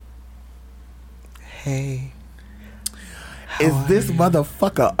Hey. Is this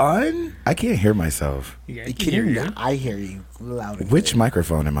motherfucker on? I can't hear myself. Yeah, I can hear you. I hear you loud. Which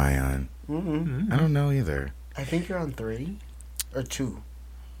microphone am I on? Mm-hmm. I don't know either. I think you're on 3 or 2.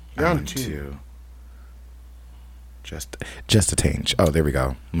 You're on 2. Just a tinge. Oh, there we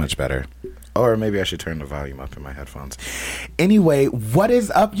go. Much better. Or maybe I should turn the volume up in my headphones. Anyway, what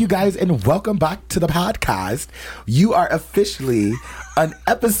is up, you guys, and welcome back to the podcast. You are officially on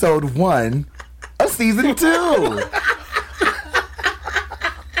episode 1 of season 2.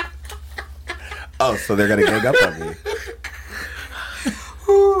 Oh, so they're gonna gang up on me.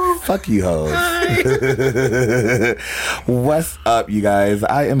 Fuck you, hoes. What's up, you guys?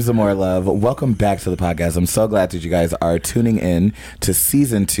 I am Zamora Love. Welcome back to the podcast. I'm so glad that you guys are tuning in to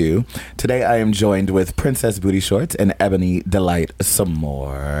season 2. Today, I am joined with Princess Booty Shorts and Ebony Delight some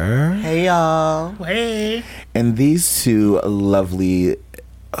more. Hey, y'all. Hey. And these two lovely...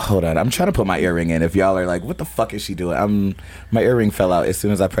 Hold on, I'm trying to put my earring in. If y'all are like, what the fuck is she doing? My earring fell out as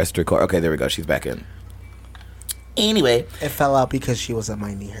soon as I pressed record. Okay, there we go. She's back in. Anyway. It fell out because she wasn't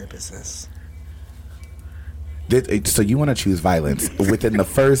minding her business. So you want to choose violence within the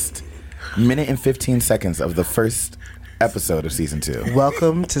first minute and 15 seconds of the first episode of season 2.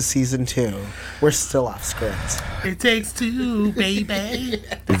 Welcome to season 2. We're still off script. It takes 2, baby.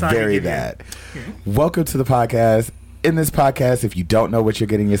 Very that. Welcome to the podcast. In this podcast, if you don't know what you're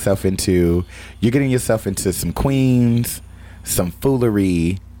getting yourself into some queens, some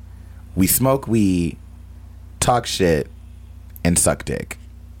foolery. We smoke weed, talk shit, and suck dick.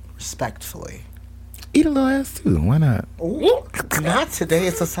 Respectfully. Eat a little ass too. Why not? Ooh, not today.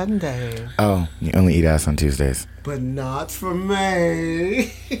 It's a Sunday. Oh, you only eat ass on Tuesdays. But not for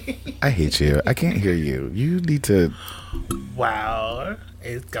me. I hate you. I can't hear you. You need to... Wow.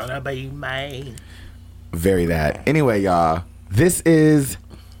 It's gonna be mine. Very that. Anyway, y'all, this is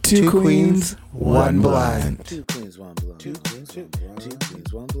Two Queens, One Blonde. 2 Queens, 1 Blonde. 2 Queens,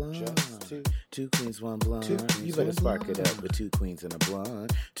 1 Blonde. 2 Queens, 1 Blonde. You better spark it up with 2 Queens and a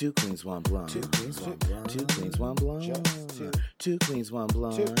blonde. 2 Queens, 1 Blonde. 2 Queens, 1 Blonde. 2 Queens, 1 Blonde. 2 Queens, 1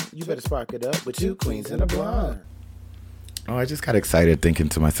 Blonde. You better spark it up with 2 Queens and a blonde. Oh, I just got excited thinking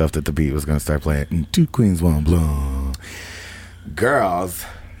to myself that the beat was going to start playing. 2 Queens, 1 Blonde. Girls,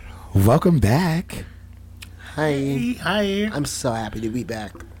 welcome back. Hi. Hi. I'm so happy to be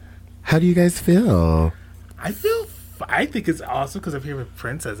back. How do you guys feel? I think it's awesome because I'm here with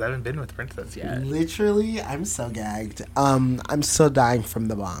Princess. I haven't been with Princess yet. Literally, I'm so gagged. I'm still dying from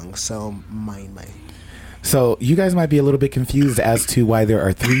the bong, so mind my... So you guys might be a little bit confused as to why there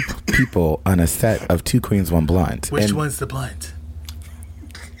are 3 people on a set of 2 Queens, 1 Blunt. Which one's the blunt?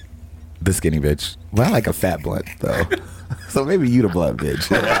 The skinny bitch. Well, I like a fat blunt, though. So maybe you the blunt bitch.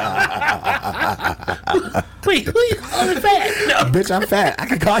 Wait, who you calling fat? No. Bitch, I'm fat. I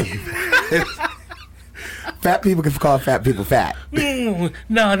can call you fat. Fat people can call fat people fat.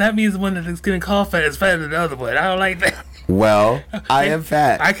 No, that means one that's going to call fat is fatter than the other one. I don't like that. Well, I am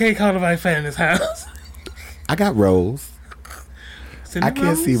fat. I can't call nobody fat in this house. I got rolls. I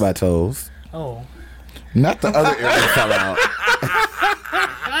can't see my toes. Oh. Not the other area fell out.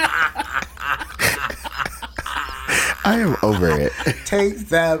 I am over it. Take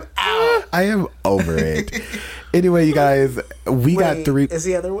them out. I am over it. Anyway, you guys, we got 3. Is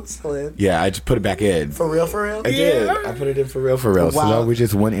the other one still in? Yeah, I just put it back in. For real, for real? I did. I put it in for real. Wow. So now we're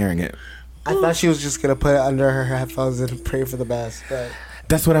just one earring it. I thought she was just going to put it under her headphones and pray for the best. But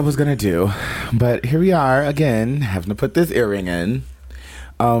That's what I was going to do. But here we are again, having to put this earring in.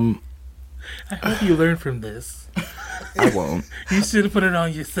 I hope you learn from this. I won't. You should have put it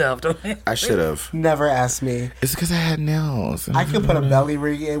on yourself, don't you? I should have. never ask me. It's because I had nails. I could put a belly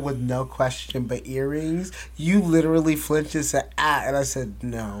ring in with no question, but earrings, you literally flinched and said, and I said,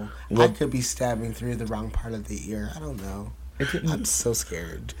 no. Well, I could be stabbing through the wrong part of the ear. I don't know. I'm so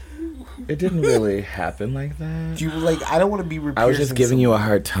scared. It didn't really happen like that. I don't want to be I was just giving you a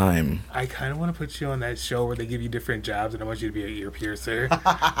hard time. I kind of want to put you on that show where they give you different jobs and I want you to be an ear piercer.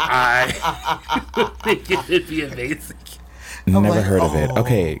 I think it would be amazing. Never heard of it.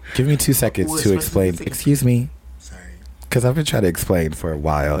 Okay, give me 2 seconds to explain. Excuse me. Sorry. Because I've been trying to explain for a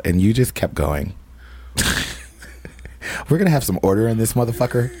while, and you just kept going. We're going to have some order in this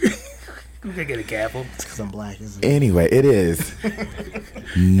motherfucker. We're going to get a gavel. It's because I'm black, isn't it? Anyway, it is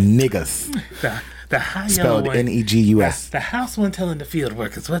niggas. The high Spelled yellow one. Negus. The house one telling the field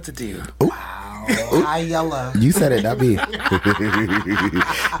workers what to do. Wow. High yellow. You said it, not me.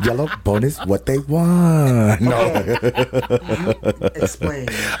 Yellow bonus, what they want. No. Explain.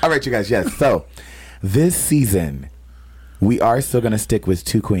 All right, you guys. Yes. So this season, we are still going to stick with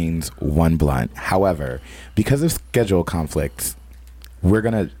 2 Queens, 1 Blunt. However, because of schedule conflicts, we're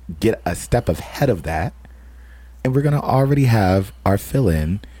going to get a step ahead of that, and we're going to already have our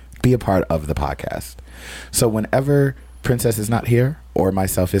fill-in be a part of the podcast. So whenever Princess is not here or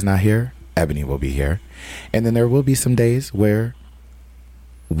myself is not here, Ebony will be here. And then there will be some days where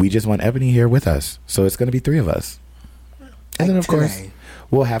we just want Ebony here with us. So it's going to be 3 of us. And then, of course,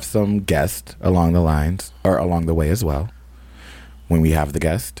 we'll have some guests along the lines or along the way as well. When we have the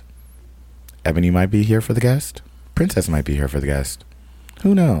guest, Ebony might be here for the guest. Princess might be here for the guest.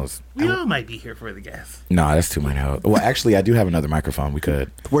 Who knows? We all might be here for the guest. No, that's too much help. Well, actually, I do have another microphone. We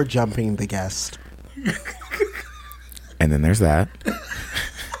could. We're jumping the guest. And then there's that.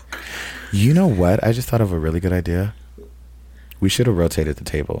 You know what? I just thought of a really good idea. We should have rotated the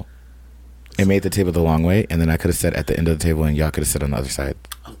table. And made the table the long way, and then I could have sat at the end of the table and y'all could have sat on the other side.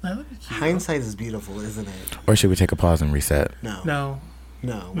 Oh, that would be cute. Hindsight is beautiful, isn't it? Or should we take a pause and reset? No, we're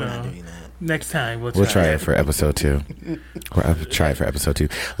not doing that. Next time, we'll try it for episode 2. Or try it for episode 2.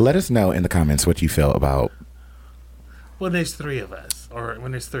 Let us know in the comments what you feel about. When there's 3 of us, or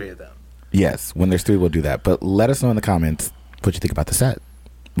when there's 3 of them. Yes, when there's 3, we'll do that. But let us know in the comments what you think about the set.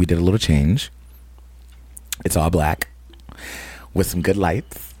 We did a little change. It's all black with some good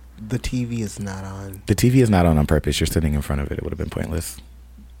lights. The TV is not on. The TV is not on purpose. You're sitting in front of it. It would have been pointless.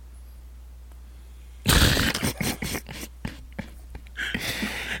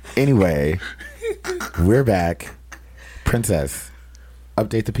 Anyway, we're back. Princess,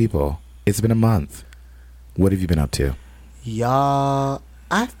 update the people. It's been a month. What have you been up to? Y'all,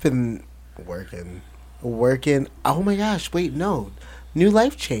 I've been working. Oh my gosh, wait, no. New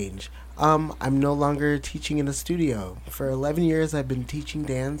life change. I'm no longer teaching in a studio. For 11 years, I've been teaching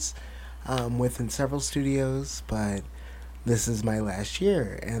dance within several studios, but this is my last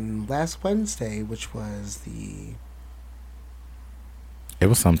year. And last Wednesday, which was It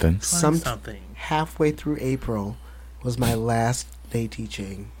was something. Something. Halfway through April was my last day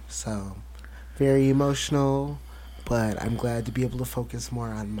teaching. So, very emotional, but I'm glad to be able to focus more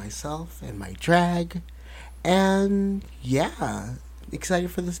on myself and my drag. And, yeah,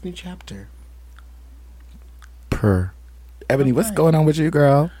 excited for this new chapter. Ebony, what's going on with you,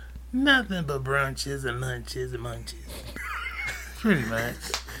 girl? Nothing but brunches and lunches and munches. Pretty much.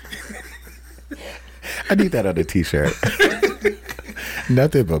 I need that on a t-shirt.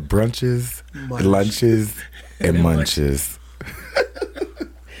 Nothing but brunches, lunches, and munches.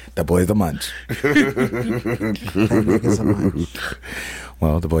 The boy's a munch. That nigga's a munch.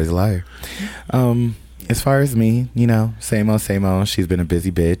 Well, the boy's a liar. As far as me, same old. She's been a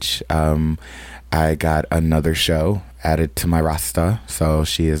busy bitch. I got another show added to my roster, so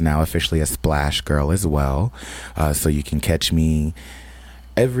she is now officially a Splash girl as well. So you can catch me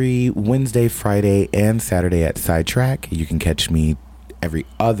every Wednesday, Friday, and Saturday at Sidetrack. You can catch me every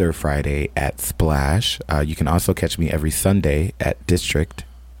other Friday at Splash. You can also catch me every Sunday at District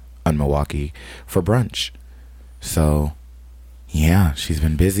on Milwaukee for brunch. So, yeah, she's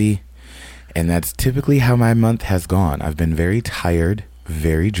been busy. And that's typically how my month has gone. I've been very tired,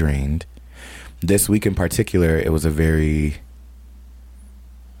 very drained. This week in particular, it was a very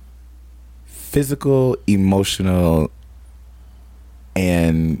physical, emotional,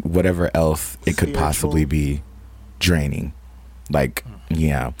 and whatever else it could possibly be draining.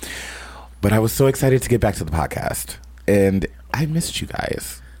 Yeah. But I was so excited to get back to the podcast. And I missed you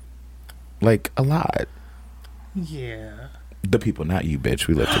guys. A lot. Yeah. The people, not you, bitch.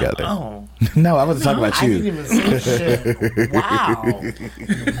 We live together. Oh. No, I wasn't talking about you. I didn't even say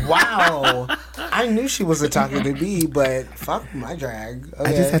shit. Wow. I knew she wasn't talking to me, but fuck my drag.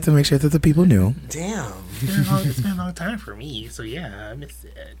 Okay. I just had to make sure that the people knew. Damn. It's been a long time for me, so yeah, I missed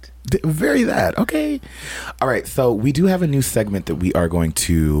it. Very that. Okay. All right. So we do have a new segment that we are going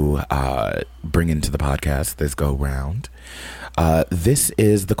to bring into the podcast this go round. This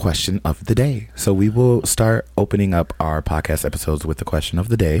is the question of the day. So we will start opening up our podcast episodes with the question of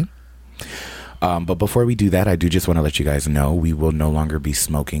the day. But before we do that, I do just want to let you guys know we will no longer be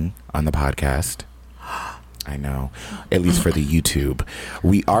smoking on the podcast. I know, at least for the YouTube.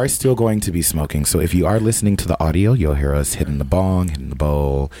 We are still going to be smoking. So if you are listening to the audio, you'll hear us hitting the bong, hitting the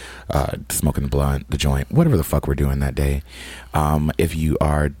bowl, smoking the blunt, the joint, whatever the fuck we're doing that day. If you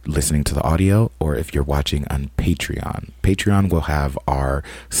are listening to the audio, or if you're watching on Patreon will have our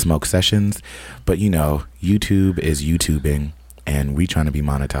smoke sessions. But YouTube is YouTubing, and we trying to be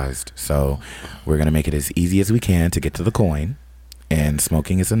monetized. So we're going to make it as easy as we can to get to the coin. And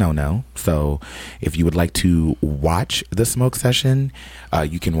smoking is a no-no. So if you would like to watch the smoke session,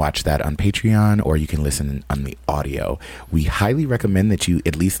 you can watch that on Patreon, or you can listen on the audio. We highly recommend that you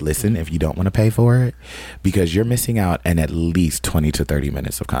at least listen if you don't want to pay for it, because you're missing out on at least 20 to 30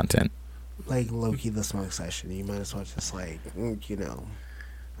 minutes of content. like low-key the smoke session. You might as well just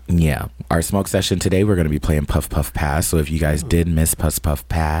Yeah. Our smoke session today, we're going to be playing Puff Puff Pass. So if you guys did miss Puff Puff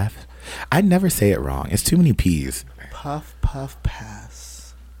Pass, I never say it wrong. It's too many P's. Puff Puff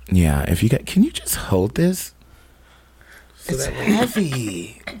Pass. Yeah. If you get, can you just hold this? It's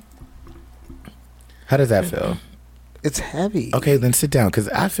heavy. How does that feel? It's heavy. Okay, then sit down because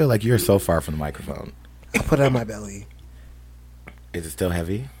I feel like you're so far from the microphone. I'll put it on my belly. Is it still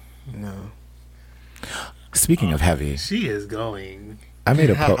heavy? No. Speaking of heavy, She is going. I made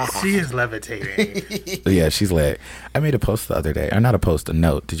a post. She is levitating. Yeah, she's lit. I made a post the other day. Or not a post, a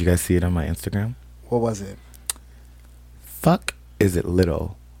note. Did you guys see it on my Instagram? What was it? Fuck, is it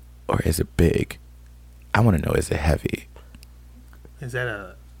little or is it big? I want to know, is it heavy? Is that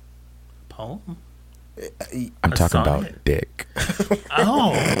a poem? I'm A talking sonnet? about dick.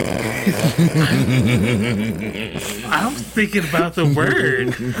 Oh. I was thinking about the word.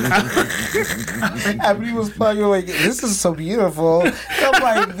 Everybody was playing like, this is so beautiful. I'm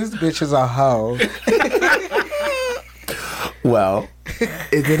like, this bitch is a hoe. Well,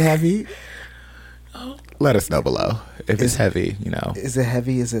 is it heavy? Let us know below. If it's heavy, you know. Is it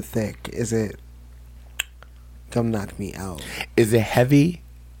heavy? Is it thick? Is it... Come knock me out. Is it heavy?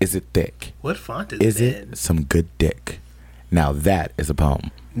 Is it thick? What font Is is it some good dick? Now that is a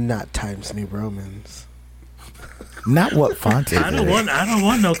poem. Not Times New Romans. Not what font is I don't it?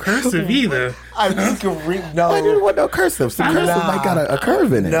 want no cursive either. I think no. I didn't want no cursive. Some cursive might got a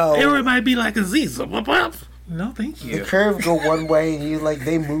curve in it. No. It might be like a Z. So no, thank The you. curve go one way and you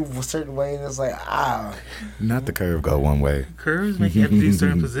they move a certain way and it's like, ah. Not the curve go one way. Curves make you have to do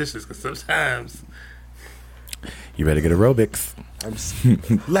certain positions because sometimes. You better get aerobics.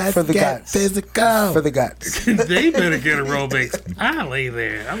 Let's For the get guts. physical. For the guts. They better get aerobics. I lay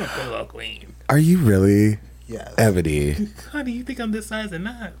there. I'm a pillow queen. Are you really? Yes. Ebony, Honey, you think I'm this size or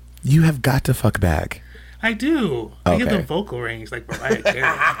not? you have got to fuck back. I do. I get Okay. the vocal range like Mariah Carey.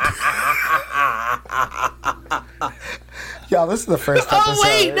 Y'all, this is the first episode. Oh,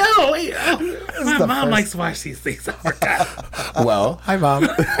 wait, no. Wait. My the mom first- likes to watch these things. I forgot. Well, hi, Mom.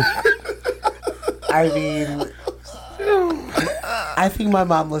 I mean, I think my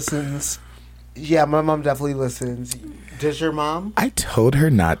mom listens. Yeah, my mom definitely listens. Does your mom? I told her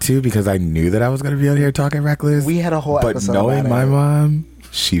not to because I knew that I was going to be out here talking reckless. We had a whole But episode knowing about my it. mom,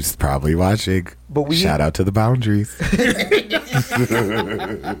 she's probably watching. But Shout out to the boundaries.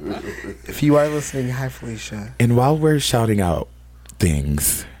 If you are listening, hi, Felicia. And while we're shouting out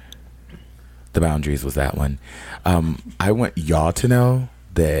things, the boundaries was that one. I want y'all to know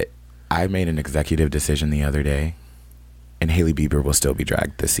that I made an executive decision the other day, and Hailey Bieber will still be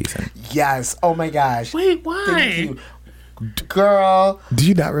dragged this season. Yes. Oh my gosh. Wait, why? Thank you. Girl. Do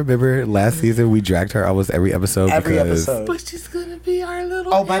you not remember last season we dragged her almost every episode? Every because episode. But she's going to be our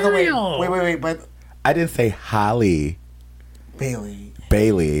little Oh, by the way. Ariel. Wait. But I didn't say Holly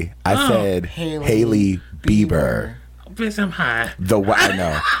Bailey. I Oh, said Hailey Bieber. Bitch, I'm high. I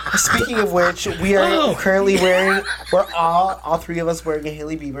know. Speaking of which, we are Oh. currently wearing, we're all three of us wearing a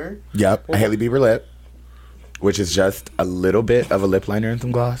Hailey Bieber. Yep, a Hailey Bieber lip, which is just a little bit of a lip liner and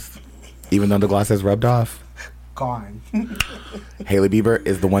some gloss, even though the gloss has rubbed off. Gone. Hailey Bieber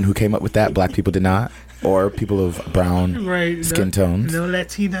is the one who came up with that. Black people did not, or people of brown Right. skin tones. No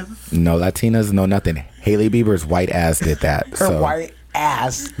Latinas. No Latinas, no nothing. Hailey Bieber's white ass did that. Her white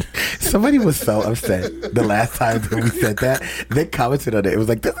ass. Somebody was so upset the last time that we said that. They commented on it. It was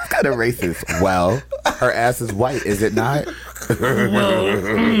like, this is kind of racist. Well, her ass is white, is it not?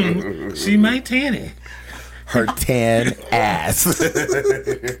 Well, she might tan it. Her tan ass.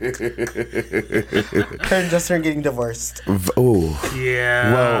 Her and Justin are getting divorced. Uh-huh. Ooh.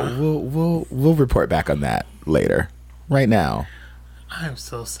 Yeah. Well, we'll report back on that later. Right now, I'm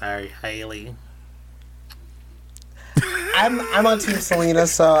so sorry, Hailey. I'm on Team Selena,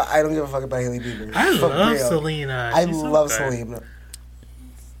 so I don't give a fuck about Hailey Bieber. I For love real. Selena. I She's so love good. Selena.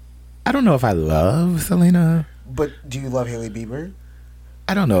 I don't know if I love Selena. But do you love Hailey Bieber?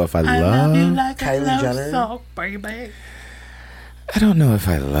 I don't know if I I love. love you like I Kylie love Jenner? so, baby. I don't know if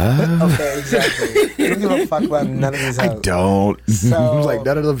I love. Okay, exactly. You don't give a fuck about none of these I hoes. don't. So- Like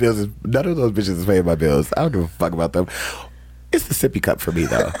none of those bitches is paying my bills. I don't give a fuck about them. It's the sippy cup for me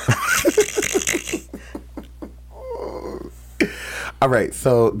though. All right,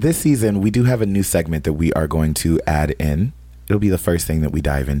 so this season we do have a new segment that we are going to add in. It'll be the first thing that we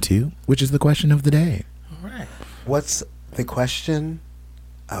dive into, which is the question of the day. All right. What's the question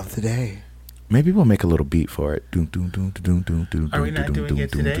of the day? Maybe we'll make a little beat for it. Are we not doing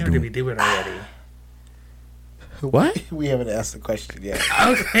it today, or did we do it already? What? We haven't asked the question yet.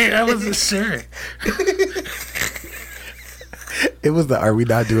 Okay, I wasn't sure. It was the, are we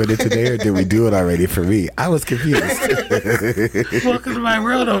not doing it today or did we do it already for me? I was confused. Welcome to my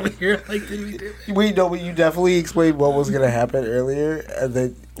world over here. Like, did we do it? Wait, no, but you definitely explained what was going to happen earlier. And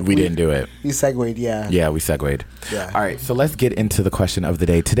then We didn't do it. You segued, yeah. Yeah, we segued. Yeah. All right, so let's get into the question of the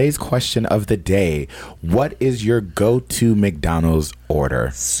day. Today's question of the day: what is your go-to McDonald's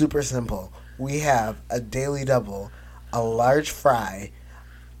order? Super simple. We have a daily double, a large fry,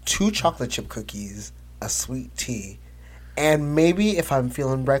 2 chocolate chip cookies, a sweet tea, and maybe, if I'm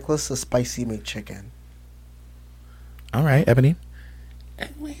feeling reckless, a spicy McChicken. All right, Ebony.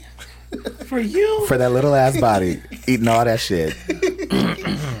 For you? For that little ass body, eating all that shit.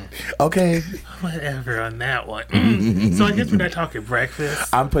 Okay. Whatever on that one. So I guess we're not talking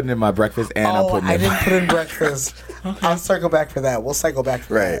breakfast. I'm putting in my breakfast and I'm putting I in didn't my... put in breakfast. I'll circle back for that. We'll cycle back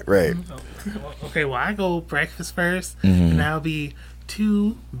for that. Right. Okay, well, I go breakfast first, and that'll be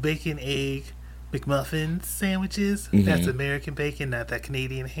 2 bacon, egg McMuffin sandwiches. That's American bacon, not that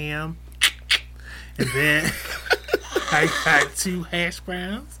Canadian ham. And then I got 2 hash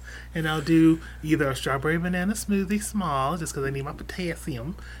browns, and I'll do either a strawberry banana smoothie small, just because I need my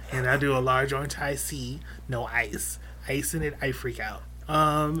potassium, and I'll do a large orange iced, no ice. Ice in it, I freak out.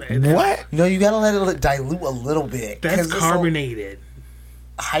 And then What? No, you gotta let it dilute a little bit. That's carbonated.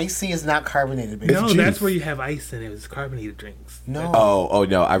 High C is not carbonated, baby. No, juice. that's where you have ice in it. It's carbonated drinks. No. Oh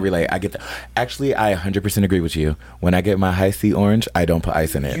no, I relate. I get that. Actually, I 100% agree with you. When I get my high C orange, I don't put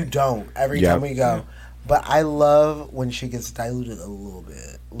ice in it. You don't. Every Yep. time we go. But I love when she gets diluted a little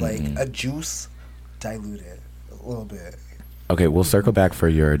bit. Like a juice, diluted a little bit. Okay, we'll circle back for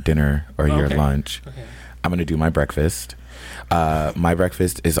your dinner or your Okay. lunch. Okay. I'm gonna do my breakfast. My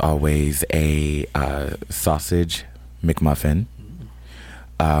breakfast is always a sausage McMuffin,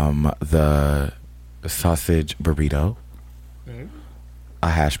 the sausage burrito, a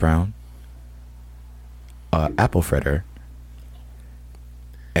hash brown, apple fritter,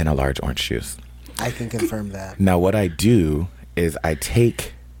 and a large orange juice. I can confirm that. Now, what I do is I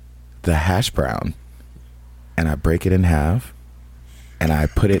take the hash brown and I break it in half and I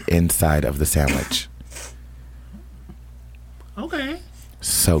put it inside of the sandwich. Okay.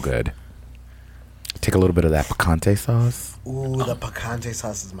 So good. Take a little bit of that picante sauce. Ooh, the picante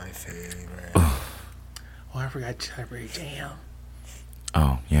sauce is my favorite. Oh, I forgot strawberry jam.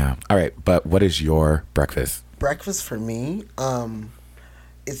 Oh, yeah. All right. But what is your breakfast? Breakfast for me,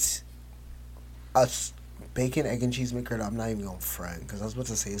 it's a bacon, egg, and cheese McGriddle. I'm not even going front because I was about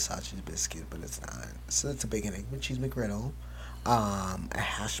to say a sausage biscuit, but it's not. So it's a bacon, egg, and cheese McGriddle, a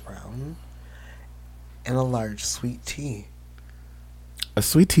hash brown, and a large sweet tea. A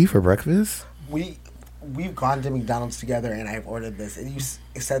sweet tea for breakfast? We've gone to McDonald's together, and I've ordered this, and you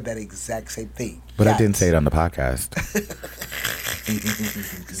said that exact same thing. But Yes. I didn't say it on the podcast.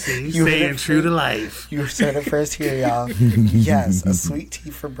 See, You heard staying it true to first. life. You said it first here, y'all. Yes, a sweet tea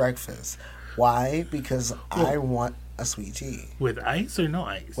for breakfast. Why? Because I want a sweet tea With ice or no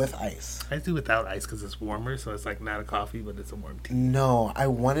ice? with ice. I do without ice because it's warmer, so it's like not a coffee, but it's a warm tea. No, I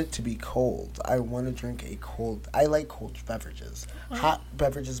want it to be cold. I want to drink a cold. I like cold beverages. Hot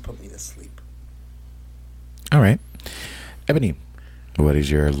beverages put me to sleep. All right. Ebony, what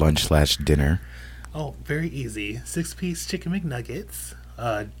is your lunch/dinner? Oh, very easy. 6-piece chicken McNuggets,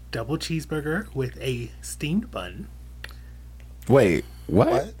 a double cheeseburger with a steamed bun. Wait,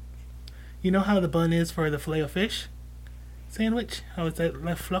 what? You know how the bun is for the Filet-O-Fish sandwich? How is that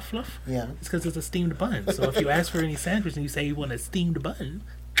left fluff? Yeah. It's because it's a steamed bun. So if you ask for any sandwich and you say you want a steamed bun,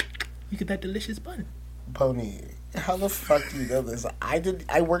 you get that delicious bun. Pony, how the fuck do you know this?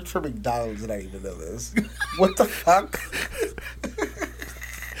 I worked for McDonald's and I didn't even know this. What the fuck?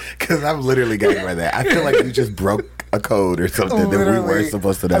 Because I'm literally getting by that. I feel like you just broke a code or something that we weren't Literally,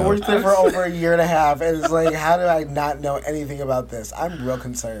 supposed to I know. worked there for over a year and a half, and it's like, how do I not know anything about this? I'm real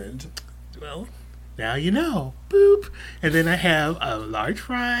concerned. Well, now you know. Boop. And then I have a large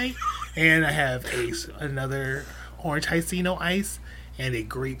fry, and I have another orange no ice, and a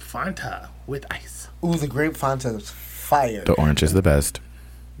grape Fanta with ice. Ooh, the grape Fanta is fire. The orange is the best.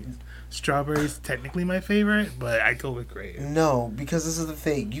 Strawberry's technically my favorite, but I go with grape. No, because this is the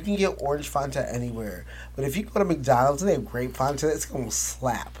thing. You can get orange Fanta anywhere. But if you go to McDonald's and they have grape Fanta, it's going to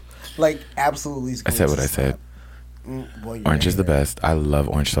slap. Like, absolutely. I said what I said. Boy, Orange is the best. I love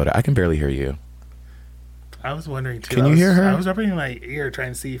orange soda. I can barely hear you. I was wondering too. Can you hear her? I was rubbing my ear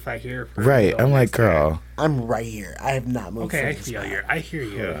trying to see if I hear her. Right. I'm like, girl. I'm right here. I have not moved. Okay, I from this feel spot. you. I hear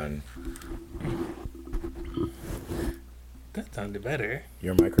you. Hold on. That sounded better.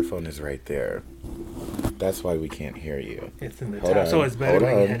 Your microphone is right there. That's why we can't hear you. It's in the Hold top, on, so it's better hold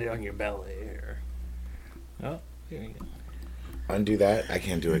when you on. had it on your belly. Oh, here you go. Undo that. I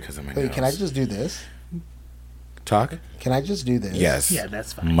can't do it because of my nose. Wait, can I just do this? talk? Can I just do this? Yes. Yeah,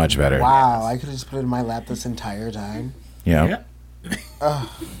 that's fine. Much better. Wow, I could have just put it in my lap this entire time. Yeah. So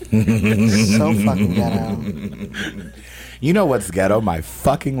fucking ghetto. You know what's ghetto? My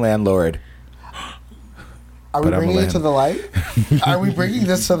fucking landlord. Are we But I'm a bringing it to land- the light? Are we bringing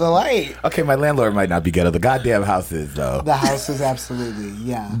this to the light? Okay, my landlord might not be ghetto. The goddamn house is, though. The house is absolutely,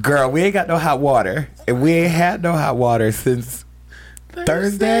 yeah. Girl, we ain't got no hot water. And we ain't had no hot water since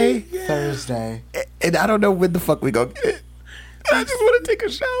Thursday. Yeah. Thursday. And I don't know when the fuck we gonna get it. I just want to take a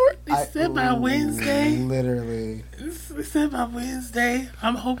shower. They said by Wednesday. Literally. They said by Wednesday.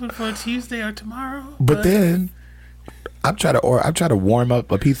 I'm hoping for a Tuesday or tomorrow. But then I'm trying to warm up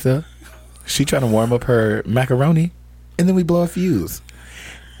a pizza. She trying to warm up her macaroni, and then we blow a fuse.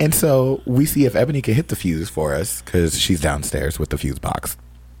 And so we see if Ebony can hit the fuse for us because she's downstairs with the fuse box,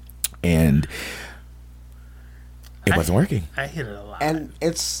 and it wasn't working. I hit it a lot. And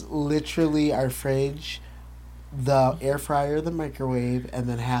it's literally our fridge, the air fryer, the microwave, and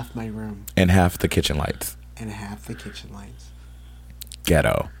then half my room. And half the kitchen lights. And half the kitchen lights.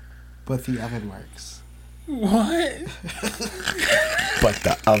 Ghetto. But the oven works. What? But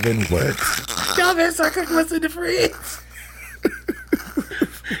the oven works. Y'all better start cooking what's in the fridge.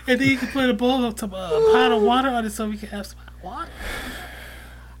 And then you can put a bowl of pot of water on it so we can have some hot water.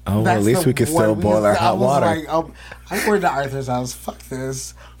 Oh, well, at least we can still boil our hot water. Like, I'm going to Arthur's house. Fuck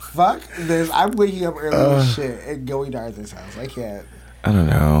this. Fuck this. I'm waking up early as shit and going to Arthur's house. I can't. I don't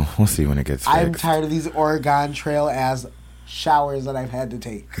know. We'll see when it gets fixed. I'm tired of these Oregon Trail ass showers that I've had to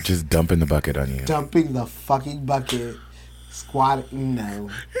take. Just dumping the bucket on you. Dumping the fucking bucket. Squatting. No.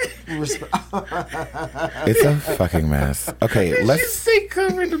 It's a fucking mess. Okay, You let's... say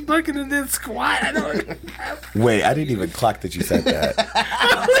cover the bucket and then squat. I don't. Wait, I didn't even clock that you said that.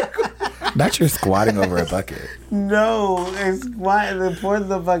 Not you're squatting over a bucket. No. It's squat and then pour in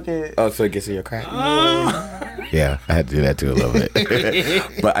the bucket. Oh, so it gets in your crack? Yeah, I had to do that too a little bit.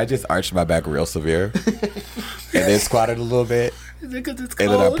 But I just arched my back real severe. And then squatted a little bit. Is it 'cause it's And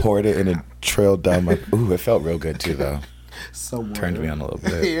cold? then I poured it and it trailed down my... Ooh, it felt real good too, though. So warm. Turned me on a little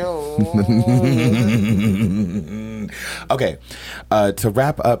bit. Ew. Okay, to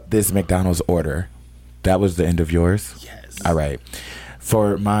wrap up this McDonald's order, that was the end of yours? Yes. All right.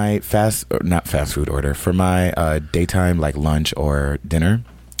 For my not fast food order, for my daytime, like lunch or dinner,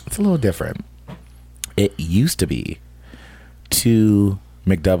 it's a little different. It used to be 2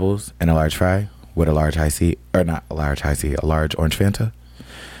 McDoubles and a large fry with a large high C, or not a large high C, a large orange Fanta.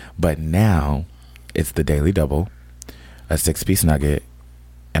 But now it's the daily double, a 6-piece nugget,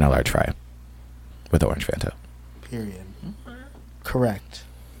 and a large fry with orange Fanta. Period. Correct.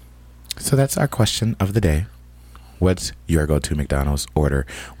 So that's our question of the day. What's your go-to McDonald's order?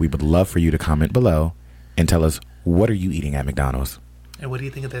 We would love for you to comment below and tell us, what are you eating at McDonald's? And what do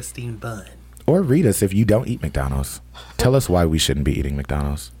you think of that steamed bun? Or read us if you don't eat McDonald's. Tell us why we shouldn't be eating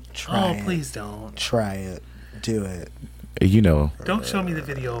McDonald's. Try it. Please don't. Try it. Do it. You know, Don't show me the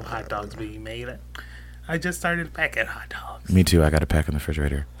video of hot dogs being made. I just started a pack of hot dogs. me too. I got a pack in the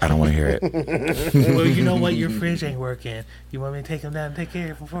refrigerator. I don't want to hear it. Well, you know what? Your fridge ain't working. You want me to take them down and take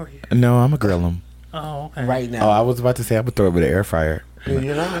care of them for you? No, I'm going to grill them. Oh, okay. Right Oh, now. I was about to say I'm going to throw it with the air fryer. Do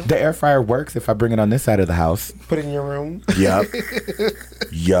you know? The air fryer works if I bring it on this side of the house. Put it in your room. Yup.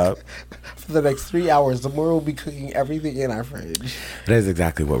 Yup. For the next 3 hours, the more we'll be cooking everything in our fridge. That is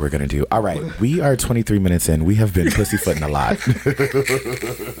exactly what we're going to do. All right. We are 23 minutes in. We have been pussyfooting a lot.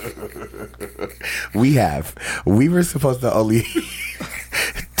 We have. We were supposed to only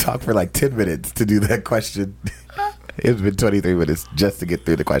talk for like 10 minutes to do that question. It's been 23 minutes just to get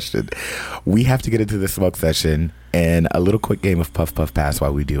through the question. We have to get into the smoke session and a little quick game of Puff Puff Pass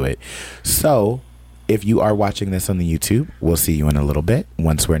while we do it. So if you are watching this on the YouTube, we'll see you in a little bit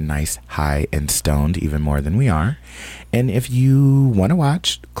once we're nice, high, and stoned, even more than we are. And if you want to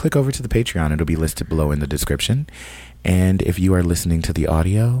watch, click over to the Patreon. It'll be listed below in the description. And if you are listening to the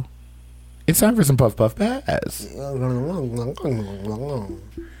audio, it's time for some Puff Puff Pass.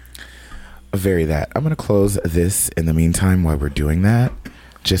 Very that. I'm going to close this in the meantime while we're doing that,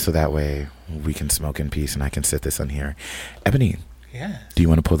 just so that way we can smoke in peace and I can sit this on here. Ebony, Yeah. do you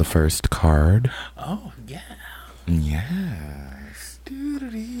want to pull the first card? Oh, yeah. Yes.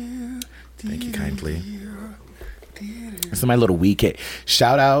 Thank you kindly. So my little week hit.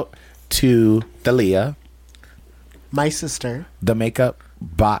 Shout out to Thalia, My sister. the makeup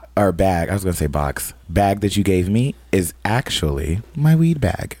bag. I was going to say box. Bag that you gave me is actually my weed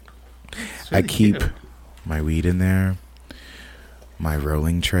bag. I really keep cute. my weed in there, my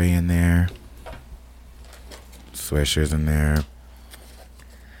rolling tray in there, swishers in there,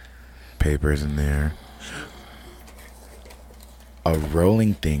 papers in there, a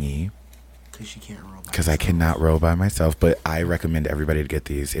rolling thingy Because you can't roll. Because I cannot roll by myself, but I recommend everybody to get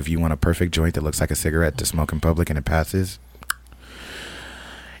these. If you want a perfect joint that looks like a cigarette to smoke in public and it passes.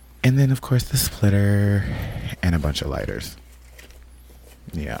 And then, of course, the splitter and a bunch of lighters.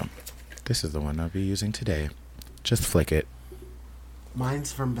 Yeah. This is the one I'll be using today. Just flick it.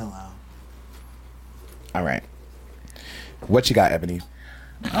 Mine's from Billow. All right. What you got, Ebony?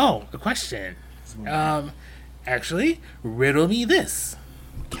 Oh, a question. Actually, riddle me this.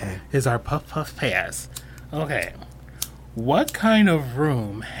 Okay. Is our puff puff pass. Okay. What kind of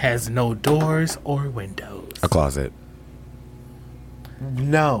room has no doors or windows? A closet.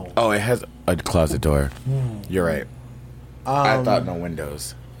 No. Oh, it has a closet door. You're right. I thought no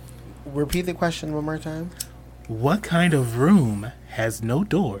windows. Repeat the question one more time. What kind of room has no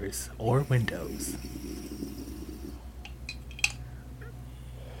doors or windows?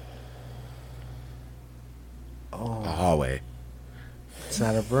 A hallway. It's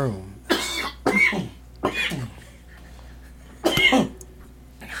not a room.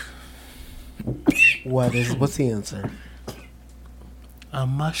 What's the answer? A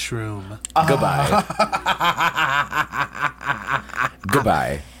mushroom. Goodbye.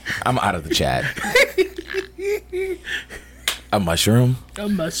 Goodbye. I'm out of the chat. A mushroom? A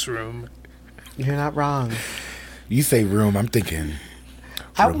mushroom. You're not wrong. You say room, I'm thinking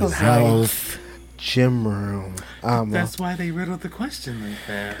I room was is house. Gym room. That's why they riddled the question like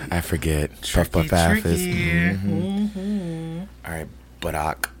that. I forget. Puff Tricky, puff ass is. tricky. All right,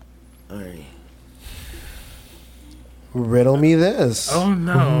 buttock. All right. Riddle me this. Oh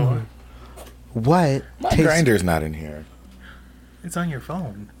no. What? My grinder's not in here. It's on your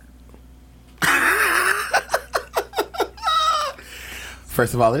phone.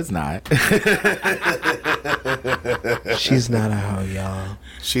 First of all, it's not. She's not a hoe, y'all.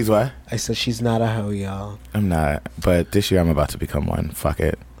 She's what? I said she's not a hoe, y'all. I'm not. But this year I'm about to become one. Fuck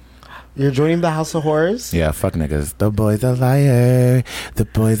it. You're joining the House of Horrors? Yeah, fuck niggas. The boy's a liar. The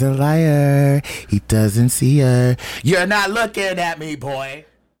boy's a liar. He doesn't see her. You're not looking at me, boy.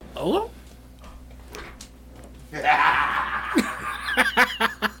 Oh?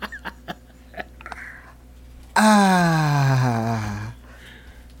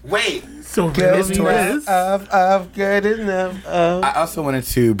 Wait. So Good riddle me enough this. of good enough of. I also wanted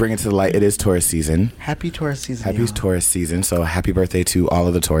to bring it to the light. It is Taurus season. Happy Taurus season. Happy y'all. Taurus season. So happy birthday to all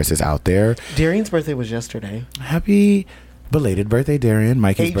of the Tauruses out there. Darian's birthday was yesterday. Happy belated birthday, Darian.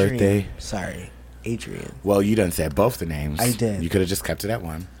 Mikey's Adrian. birthday. Sorry. Adrian. Well, you done said both the names. I did. You could have just kept it at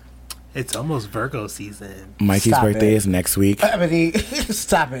one. It's almost Virgo season. Mikey's Stop birthday it. is next week. Ebony,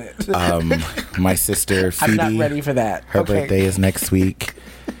 stop it. My sister Phoebe. I'm not ready for that. Her birthday is next week.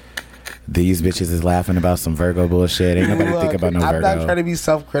 These bitches is laughing about some Virgo bullshit. Ain't nobody think about no I'm Virgo. not trying to be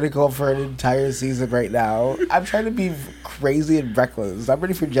self-critical for an entire season right now. I'm trying to be crazy and reckless. I'm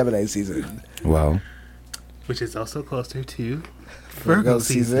ready for Gemini season. Well, Which is also closer to Virgo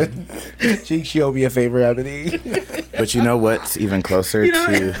season. She owe me a favor, Ebony. but you know what's even closer You know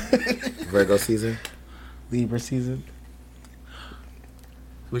to Virgo season? Libra season.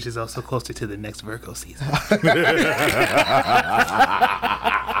 Which is also closer to the next Virgo season.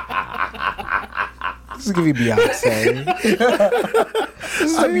 This is gonna be Beyonce. This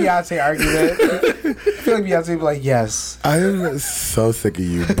is a Beyonce argument. I feel like Beyonce would be like, yes. I'm so sick of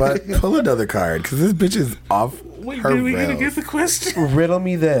you. But pull another card because this bitch is off Wait, her did we gonna rails. get the question? Riddle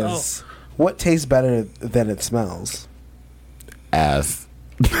me this. What tastes better than it smells? Ass.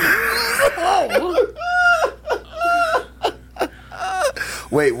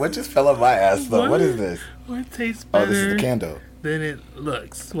 Wait, what just fell on my ass though? What is this? What tastes Oh, better this is the candle. than it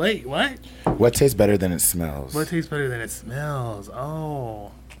looks? Wait, what? What tastes better than it smells? What tastes better than it smells?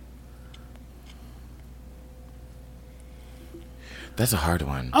 Oh. That's a hard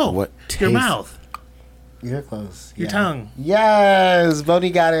one. Oh, what your tastes- mouth. You're close. Your tongue. Yes,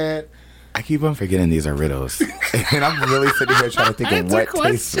 Bodie got it. I keep on forgetting these are riddles. And I'm really sitting here trying to think of Answer what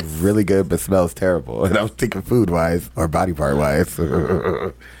tastes really good but smells terrible. And I'm thinking food-wise or body part-wise.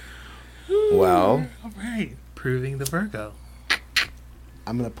 Well, All right. Proving the Virgo.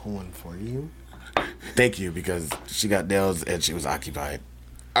 I'm gonna pull one for you. thank you because she got nails and she was occupied.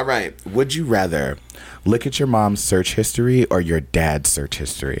 All right. Would you rather look at your mom's search history or your dad's search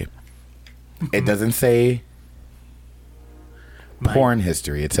history? It doesn't say porn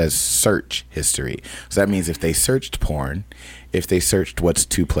history. It says search history. So that means if they searched porn, if they searched what's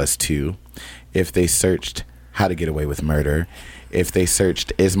 2 + 2, if they searched how to get away with murder, if they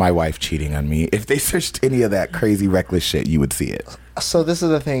searched is my wife cheating on me, if they searched any of that crazy reckless shit, you would see it. So this is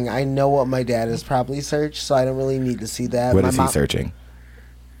the thing. I know what my dad has probably searched, so I don't really need to see that. What My is he searching?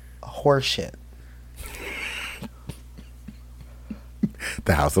 Horse shit.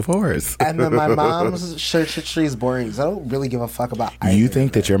 The House of Horrors. And then my mom's search history is boring. So I don't really give a fuck about either. You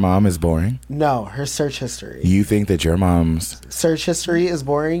think that your mom is boring? No, her search history. You think that your mom's Search history is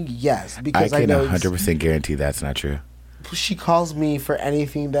boring? Yes. I Because I can know 100% guarantee that's not true. she calls me for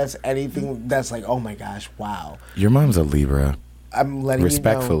anything that's like, oh my gosh, wow. Your mom's a Libra. I'm letting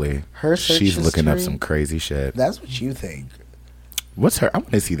Respectfully. you know. Her search She's looking up history, some crazy shit. That's what you think. What's her? I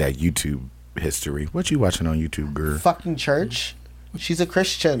want to see that YouTube history. What you watching on YouTube, girl? Fucking church. She's a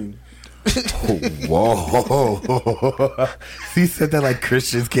Christian. Whoa. She said that like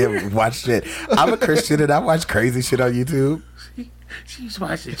Christians can't watch shit. I'm a Christian and I watch crazy shit on YouTube. She's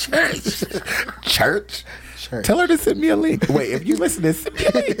watching church. Church? Church. Tell her to send me a link. Wait, if you listen to send me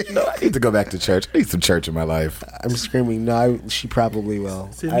a link. You know, I need to go back to church. I need some church in my life. I'm screaming. No, she probably will.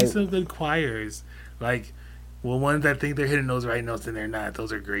 Send me some good choirs. Like, well, ones that think they're hitting those right notes and they're not.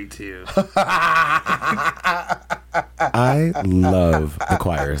 Those are great too. I love the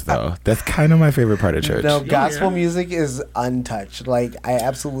choirs, though. That's kind of my favorite part of church. No, gospel Yeah. music is untouched. Like, I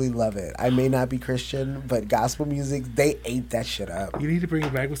absolutely love it. I may not be Christian, but gospel music, they ate that shit up. You need to bring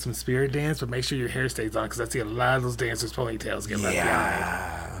it back with some spirit dance, but make sure your hair stays on because I see a lot of those dancers' ponytails get left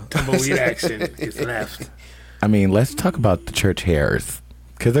behind. Tumbleweed action gets left. I mean, let's talk about the church hairs.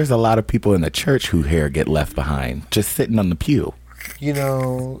 Because there's a lot of people in the church who hair get left behind, just sitting on the pew. You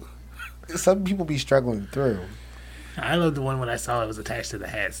know, some people be struggling through. I love the one when I saw it was attached to the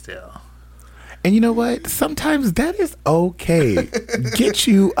hat still. And you know what? Sometimes that is okay. Get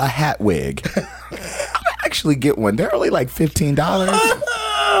you a hat wig. I'm gonna actually get one. They're only like $15.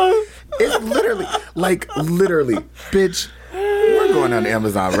 It's literally, bitch, we're going on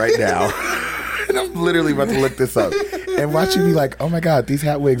Amazon right now. And I'm literally about to look this up. And watch you be like, oh my God, these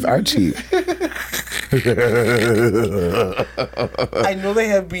hat wigs are cheap. I know they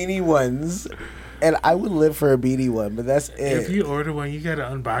have beanie ones, and I would live for a beanie one, but that's it. If you order one, you gotta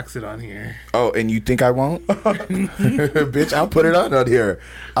unbox it on here. Oh, and you think I won't? Bitch, I'll put it on here.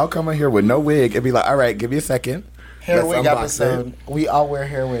 I'll come on here with no wig and be like, all right, give me a second. Hair Let's wig unbox episode. it. We all wear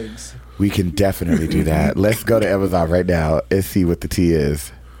hair wigs. We can definitely do that. Let's go to Amazon right now and see what the tea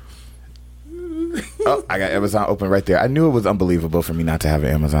is. Oh, I got Amazon open right there. I knew it was unbelievable for me not to have an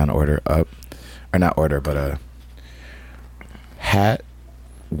Amazon order up. Or not order, but hat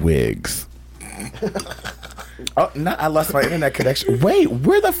wigs. Oh, no, I lost my internet connection. Wait,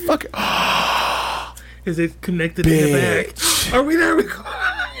 where the fuck? Is it connected in the back? Are we not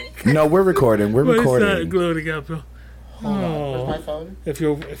recording? No, we're recording. We're Well, recording. it's not loading up. Hold on. Where's my phone? If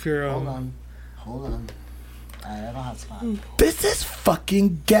you're Hold on. I have a hotspot. This is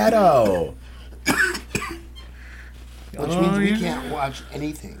fucking ghetto. Which means we can't watch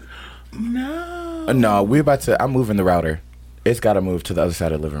anything. No. No, I'm moving the router. It's got to move to the other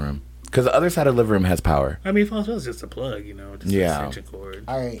side of the living room. Because the other side of the living room has power. I mean, it's just a plug, just Yeah. an extension cord.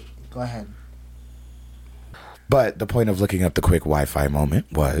 All right, go ahead. But the point of looking up the quick Wi-Fi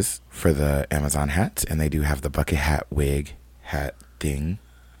moment was for the Amazon hats. And they do have the bucket hat wig hat thing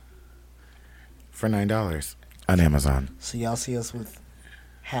for $9 on Amazon. So y'all see us with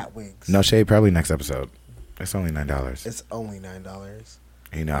hat wigs. No shade, probably next episode. It's only $9. It's only $9.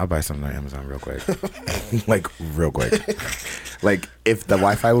 You know, I'll buy something on Amazon real quick. Like, real quick. Like, if the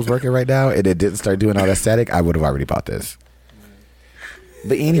Wi-Fi was working right now and it didn't start doing all that static, I would have already bought this.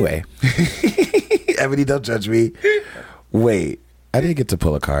 But anyway. Ebony, don't judge me. Wait, I didn't get to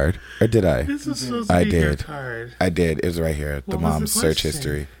pull a card. Or did I? This is supposed to be your card. I did. It was right here. The What was mom's the search question?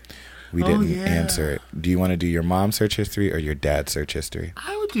 history. We Oh, didn't yeah. answer it. Do you want to do your mom's search history or your dad's search history?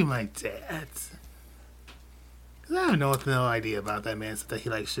 I would do my dad's. Because I have no idea about that man that he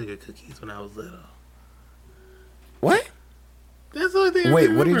liked sugar cookies when I was little. What? That's the only thing I Wait,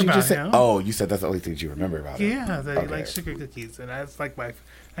 remember what did you about just say? him. Oh, you said that's the only thing you remember about it. Yeah, that he Okay. likes sugar cookies. And that's like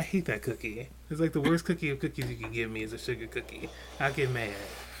I hate that cookie. It's like the worst cookie of cookies you can give me is a sugar cookie. I get mad.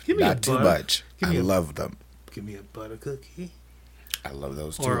 Give me Not a too butter. much. Give I me a- love them. Give me a butter cookie. I love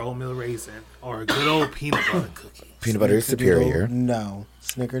those too. Or oatmeal raisin. Or a good old peanut butter cookie. Peanut butter is superior. No.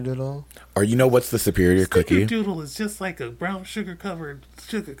 Snickerdoodle? Or you know what's the superior cookie? Snickerdoodle is just like a brown sugar covered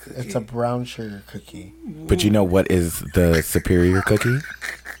sugar cookie. It's a brown sugar cookie. But you know what is the superior cookie? Is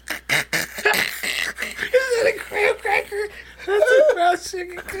that a graham cracker? That's a brown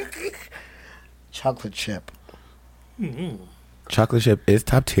sugar cookie. Chocolate chip. Chocolate chip is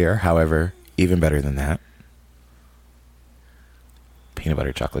top tier. However, even better than that, peanut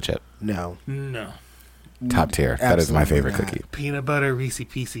butter chocolate chip. No. No. Top tier. That is my Absolutely favorite not. cookie. Peanut butter Reese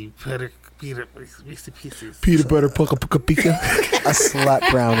Pieces. Peanut Reese Pieces. Peanut butter pucka pucka pika. A slut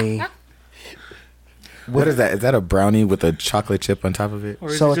brownie. What is that? Is that a brownie with a chocolate chip on top of it? Or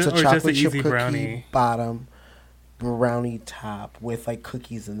is So it it's a just, or just an chocolate chip easy cookie brownie? bottom. brownie top with like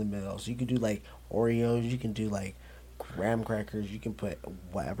cookies in the middle. So you can do like Oreos, you can do like graham crackers, you can put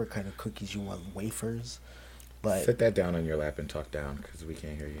whatever kind of cookies you want, wafers. But Sit that down on your lap and talk down because we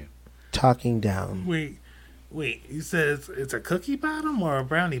can't hear you. talking down. Wait. You said it's a cookie bottom or a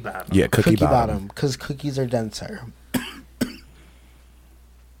brownie bottom? Yeah, cookie bottom. Because cookies are denser.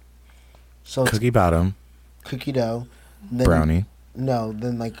 So it's Cookie bottom, cookie dough. Then, brownie, No,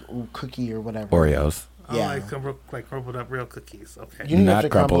 then like cookie or whatever. Oreos. Oh, Yeah. like crumbled up real cookies. Okay. You don't have Not to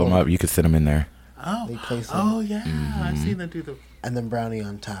crumple them crumble up. You could sit them in there, They place it. Oh yeah, I've seen them do the. And then brownie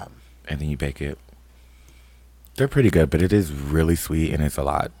on top. and then you bake it. They're pretty good, but it is really sweet and it's a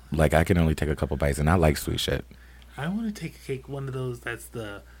lot. Like I can only take a couple bites, and I like sweet shit. I want to take a cake, one of those that's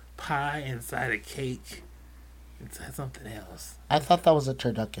the pie inside a cake. Inside something else. I thought that was a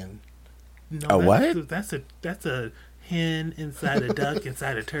turducken. No, A what? That's a hen inside a duck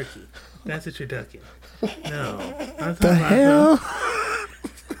inside a turkey. That's a turducken. No, I'm talking about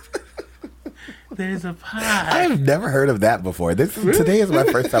there's a pie. I've never heard of that before. Today is my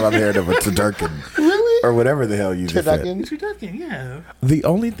first time I've heard of a turducken. Really? Or whatever the hell you just said. Turducken? Turducken, yeah. The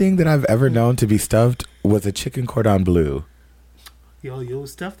only thing that I've ever known to be stuffed was a chicken cordon bleu. Yo,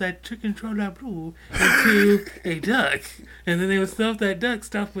 stuff that chicken cordon bleu into a duck, and then they would stuff that duck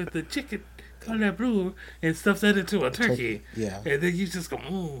stuffed with the chicken cordon bleu and stuff that into a turkey. Yeah. And then you just go,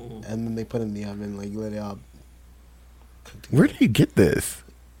 mmm. And then they put it in the oven, like let it all cook together. Where do you get this?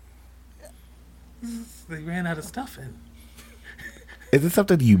 They ran out of stuffing. Is it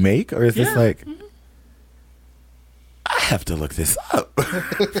something you make, or is this Yeah. like? I have to look this up.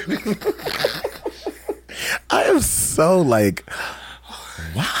 I am so like,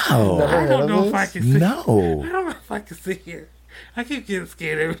 wow. Never I heard don't of know if I this? can see. I No. don't know if I can see here. I keep getting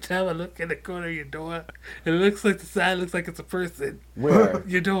scared every time I look in the corner of your door. And it looks like the side looks like it's a person. Where?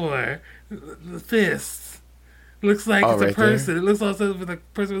 Your door. The fist. Looks like Oh, it's a right there? person. It looks also with a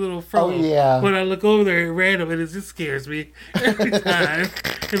person with a little fro. Oh, yeah. When I look over there at random, and it just scares me every time.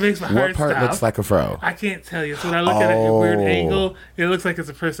 It makes my What heart part stop. looks like a fro? I can't tell you. So when I look at it at a weird Oh. angle, it looks like it's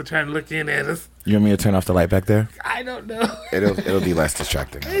a person trying to look in at us. You want me to turn off the light back there? I don't know. It'll be less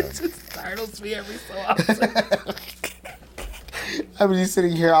distracting. It just startles me every so often. I mean, he's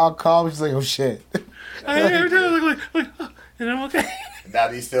sitting here all calm. She's like, oh shit. Every time I look like, oh, and I'm okay. Now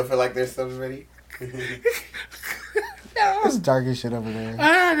do you still feel like there's something ready? It's dark as shit over there.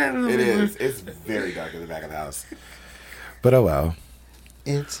 It is. It's very dark in the back of the house. But oh well.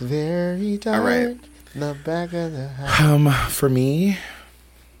 It's very dark. All right. In the back of the house. For me,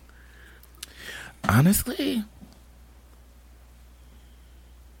 honestly,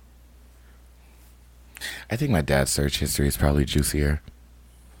 I think my dad's search history is probably juicier.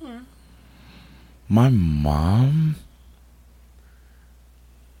 My mom,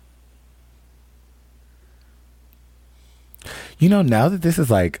 you know, now that this is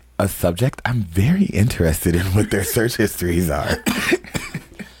like a subject, I'm very interested in what their search histories are.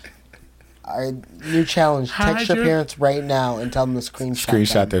 All right, new challenge. Hide Text your your- parents right now and tell them to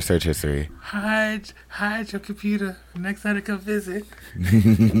screenshot them. Their search history. Hide your computer next time they come visit.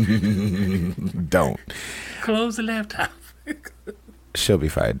 Don't. Close the laptop. She'll be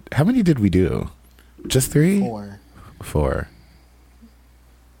fine. How many did we do? Just 3? 4.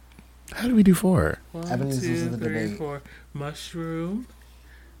 How did we do 4? Ebony's losing the debate. 4. Mushroom,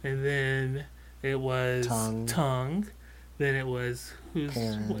 and then it was tongue. Then it was who's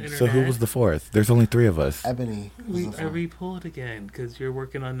Parents. internet. So who was the 4th? There's only 3 of us. Ebony. was the I phone. re-pulled again because you're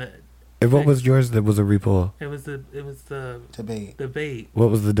working on the. And what was yours that was a repull? It was the Debate. debate. What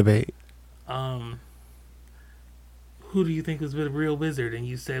was the debate? Who do you think was the real wizard? And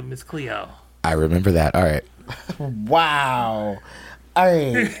you said Miss Cleo. I remember that. All right. Wow. All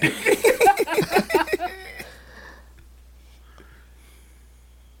right.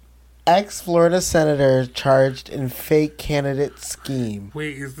 Ex-Florida senator charged in fake candidate scheme.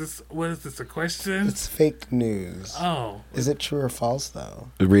 Wait, what is this, a question? It's fake news. Oh. Is it true or false, though?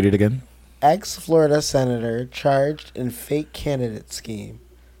 Read it again. Ex-Florida senator charged in fake candidate scheme.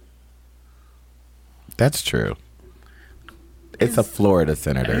 That's true. It's a Florida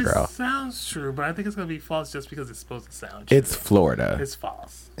senator, It girl. sounds true, but I think it's going to be false just because it's supposed to sound true. It's Florida. It's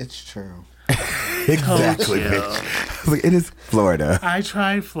false. It's true. Exactly. Told you. bitch. I was like, it is Florida. I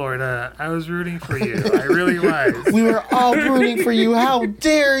tried Florida. I was rooting for you. I really was. We were all rooting for you. How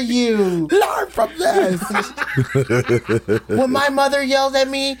dare you? Learn from this. When my mother yelled at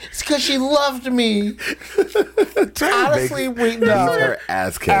me, it's because she loved me. Honestly, wait, Needs no. her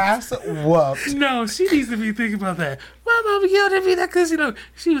ass kicked. Ass whooped. No, she needs to be thinking about that. My mama yelled at me that because,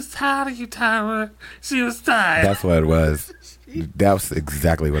 she was tired of you, Tyra. She was tired. That's what it was. She That's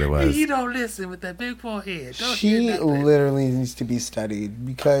exactly what it was. You don't listen with that big forehead. Don't She hear nothing. literally needs to be studied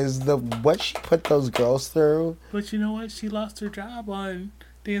because what she put those girls through. But you know what? She lost her job on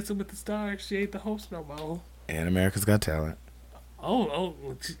Dancing with the Stars. She ain't the host no more. And America's Got Talent. Oh.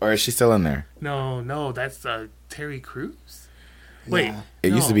 Or is she still in there? No, that's Terry Crews. Wait, Yeah.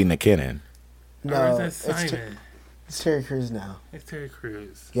 It used to be McKinnon. Or No, is that Simon? it's Terry Crews now. It's Terry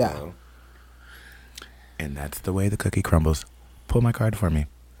Crews. Yeah. So- and that's the way the cookie crumbles. Pull my card for me.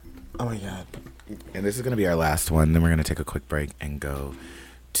 Oh my God. And this is going to be our last one. Then we're going to take a quick break and go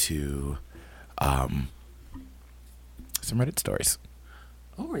to some Reddit stories.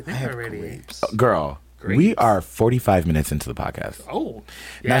 Oh, we're I there have already. grapes. Girl, Great. we are 45 minutes into the podcast. Oh,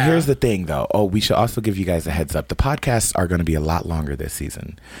 Now, yeah. here's the thing, though. Oh, we should also give you guys a heads up. The podcasts are going to be a lot longer this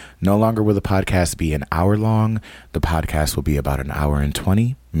season. No longer will the podcast be an hour long. The podcast will be about an hour and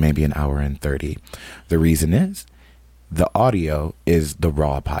 20, maybe an hour and 30. The reason is the audio is the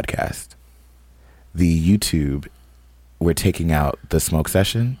raw podcast. The YouTube, we're taking out the smoke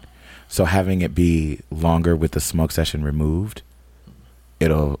session. So having it be longer with the smoke session removed,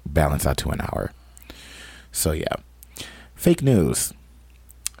 it'll balance out to an hour. So, yeah. Fake news.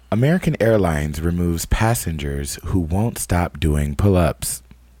 American Airlines removes passengers who won't stop doing pull-ups.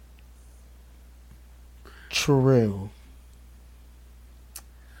 True.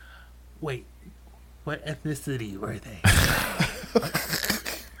 Wait, what ethnicity were they?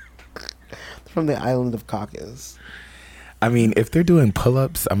 From the island of Caucasus. I mean, if they're doing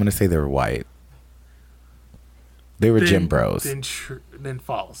pull-ups, I'm going to say they're white. They were gym bros. Then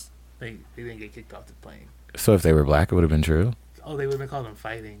false. They didn't get kicked off the plane. So if they were black, it would have been true. Oh, they would have called them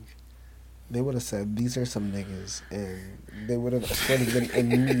fighting. They would have said, these are some niggas. And they would have escorted them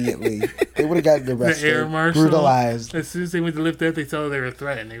immediately. They would have gotten arrested. The air marshal. Brutalized. As soon as they went to lift up, they saw they were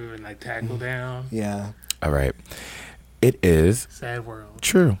threatened. They would have been like tackled down. Yeah. All right. It is Sad world.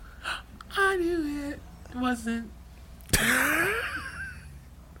 true. I knew it. It wasn't.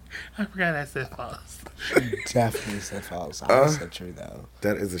 I forgot I said false. Definitely said false. I said true, though.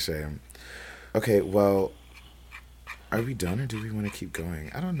 That is a shame. Okay, well, are we done or do we want to keep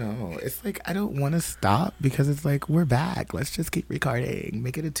going? I don't know. It's like I don't want to stop because it's like we're back. Let's just keep recording.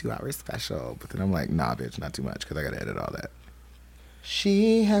 Make it a 2-hour special. But then I'm like, nah, bitch, not too much because I got to edit all that.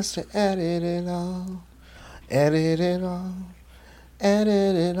 She has to edit it all. Edit it all.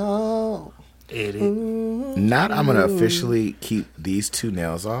 Edit it all. Edit. Not I'm going to officially keep these 2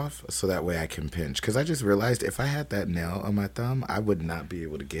 nails off so that way I can pinch. Because I just realized if I had that nail on my thumb, I would not be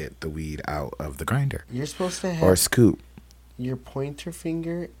able to get the weed out of the grinder. You're supposed to have Or scoop. your pointer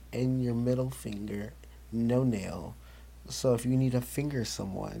finger and your middle finger, no nail. So if you need to finger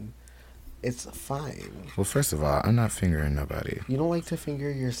someone, it's fine. Well, first of all, I'm not fingering nobody. You don't like to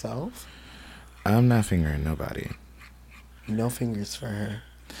finger yourself? I'm not fingering nobody. No fingers for her.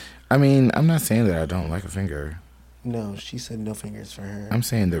 I mean, I'm not saying that I don't like a finger. No, she said no fingers for her. I'm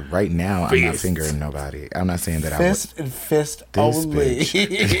saying that right now I'm not Fist. fingering nobody. I'm not saying that Fist and fist This only.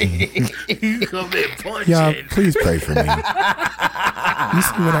 You come in punching. Y'all, please pray for me. You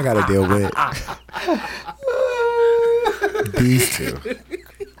see what I got to deal with? These 2.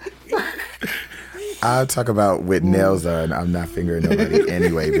 I'll talk about with nails on. I'm not fingering nobody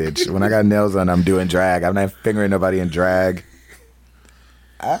anyway, bitch. When I got nails on, I'm doing drag. I'm not fingering nobody in drag.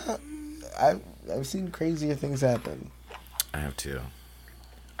 I've seen crazier things happen. I have 2.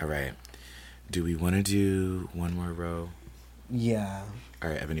 All right. Do we want to do one more row? Yeah. All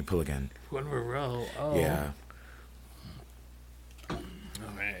right, Ebony, pull again. One more row. Oh. Yeah. All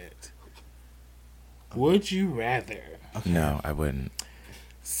right. Would you rather No, I wouldn't.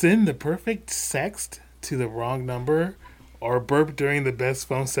 send the perfect sext to the wrong number or burp during the best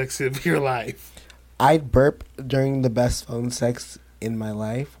phone sex of your life? I'd burp during the best phone sex in my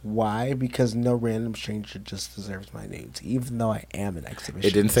life. Why? Because no random stranger just deserves my nudes, even though I am an exhibitionist.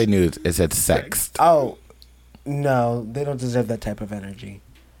 It didn't say nudes. It said sext. Oh, no, they don't deserve that type of energy.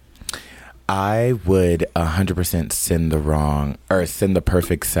 I would 100% send the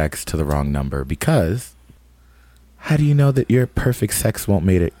perfect sex to the wrong number because how do you know that your perfect sex won't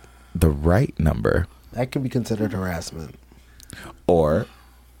make it the right number? That could be considered harassment. Or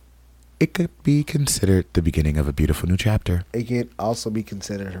it could be considered the beginning of a beautiful new chapter. It could also be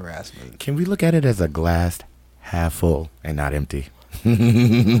considered harassment. Can we look at it as a glass half full and not empty?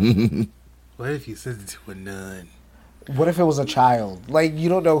 What if you sent it to a nun? What if it was a child? Like, you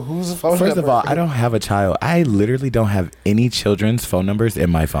don't know whose phone First number. of all, I don't have a child. I literally don't have any children's phone numbers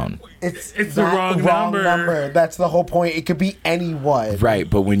in my phone. It's the that wrong number. That's the whole point. It could be anyone. Right,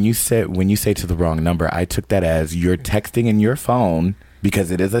 but when you say to the wrong number, I took that as you're texting in your phone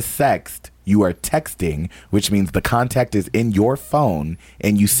because it is a sext You are texting, which means the contact is in your phone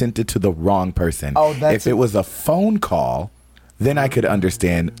and you sent it to the wrong person. Oh, that's if it was a phone call, then I could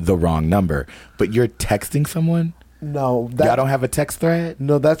understand the wrong number. But you're texting someone? No, Y'all don't have a text thread?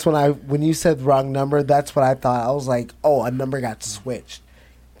 No, that's when you said wrong number, that's what I thought. I was like, oh, a number got switched.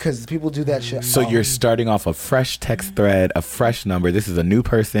 Because people do that shit. So you're starting off a fresh text thread, a fresh number. This is a new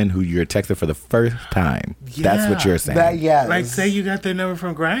person who you're texting for the first time. That's what you're saying. Yeah. Like, say you got their number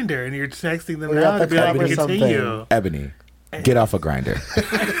from Grindr and you're texting them Or now at to the be like, club or continue. Ebony, get off a Grindr.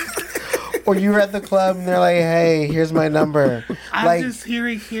 Or you were at the club and they're like, hey, here's my number. I'm just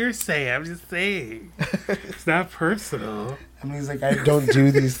hearing hearsay. I'm just saying. It's not personal. And he's like, I don't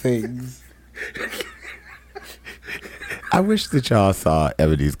do these things. I wish that y'all saw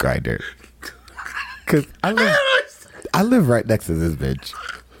Ebony's Grindr. Because I live right next to this bitch.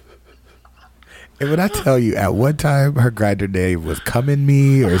 And when I tell you, at one time, her Grindr name was Come In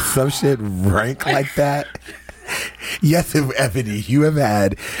Me or some shit rank like that. Yes, Ebony, you have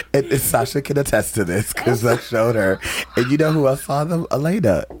had, and Sasha can attest to this because I showed her. And you know who else saw them?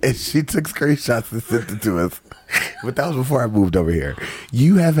 Elena. And she took screenshots and sent it to us. But that was before I moved over here.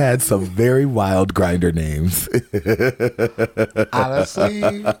 You have had some very wild Grindr names. Honestly,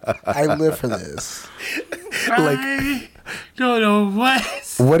 I live for this. I don't know what.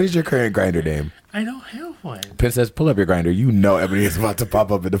 What is your current Grindr name? I don't have one. Princess, pull up your Grindr. You know Ebony is about to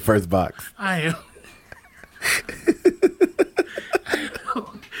pop up in the first box. I am.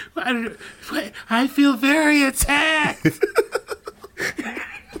 I feel very attacked.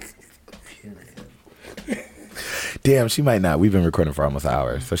 Damn, she might not. We've been recording for almost an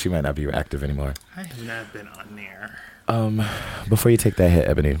hour, so she might not be active anymore. I have not been on there. Before you take that hit,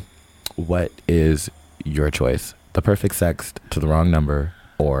 Ebony, what is your choice? The perfect sex to the wrong number,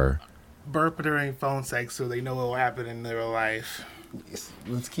 or burp during phone sex so they know what will happen in their life?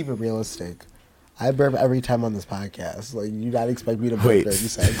 Let's keep it realistic. I burp every time on this podcast. Like, you not expect me to burp during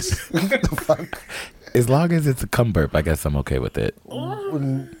sex. What the fuck? As long as it's a cum burp, I guess I'm okay with it.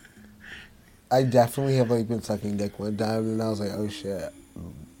 I definitely have like been sucking dick one time, and I was like, oh shit.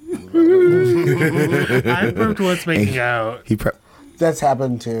 I burped once making out. That's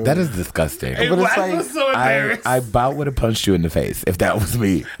happened too. That is disgusting. But it's like, I was so embarrassed. I about would have punched you in the face if that was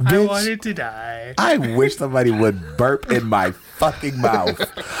me. I Bitch, wanted to die. I wish somebody would burp in my fucking mouth.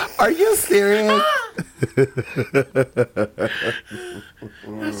 Are you serious?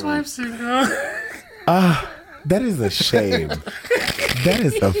 That's why I'm single. That is a shame. That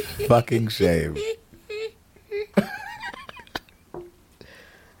is a fucking shame.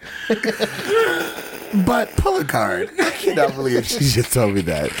 But pull a card. I cannot believe she just told me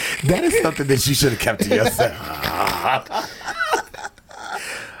that. That is something that you should have kept to yourself.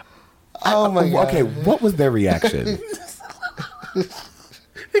 Oh my god. Okay, what was their reaction?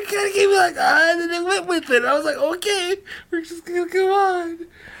 It kind of gave me like, and then they went with it. I was like, okay, we're just gonna go on.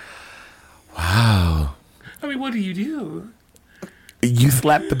 Wow. I mean, what do? You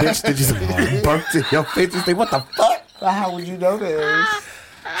slapped the bitch that just burped in your face and say, what the fuck? How would you know this?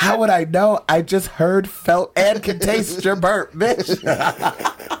 How would I know? I just heard, felt, and can taste your burp, bitch.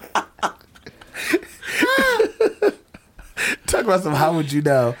 Talk about some how would you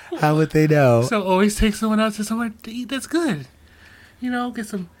know? How would they know? So always take someone out to somewhere to eat that's good. You know, get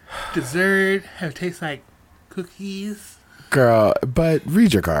some dessert, have it taste like cookies. Girl, but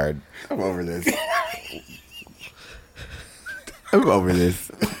read your card. I'm over this. I'm over this.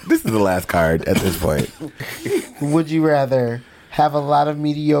 This is the last card at this point. Would you rather have a lot of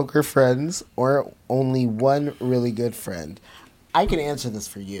mediocre friends or only one really good friend? I can answer this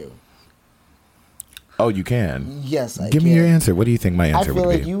for you. Oh, you can? Yes, I can. Give me your answer. What do you think my answer would be?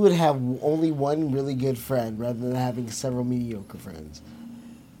 I feel like you would have only one really good friend rather than having several mediocre friends.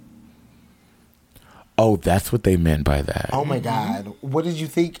 Oh, that's what they meant by that. Oh my god. What did you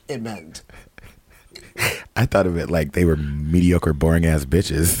think it meant? I thought of it like they were mediocre, boring ass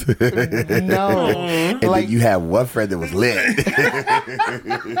bitches. No. And then you had one friend that was lit.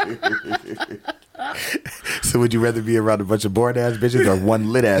 So would you rather be around a bunch of boring ass bitches or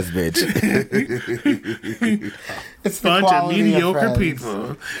one lit ass bitch? It's the Bunch of quality mediocre of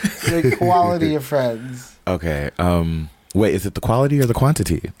people. The quality of friends. Okay. Wait, is it the quality or the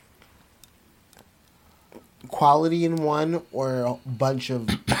quantity? Quality in one or a bunch of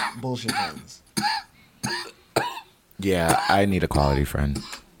bullshit friends? Yeah, I need a quality friend.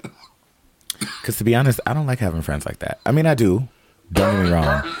 Because to be honest, I don't like having friends like that. I mean, I do. Don't get me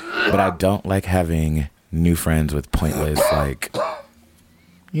wrong. But I don't like having new friends with pointless, like,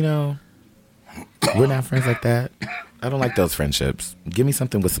 you know, we're not friends like that. I don't like those friendships. Give me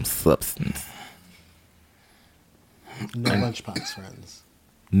something with some substance. No lunchbox friends.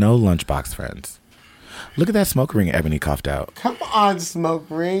 No lunchbox friends. Look at that smoke ring Ebony coughed out. Come on, smoke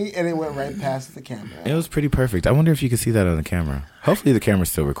ring. And it went right past the camera. It was pretty perfect. I wonder if you could see that on the camera. Hopefully the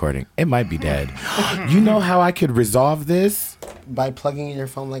camera's still recording. It might be dead. You know how I could resolve this? By plugging in your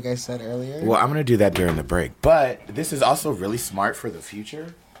phone like I said earlier? Well, I'm going to do that during the break. But this is also really smart for the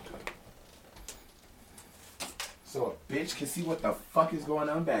future. So a bitch can see what the fuck is going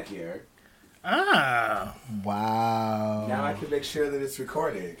on back here. Ah. Wow. Now I can make sure that it's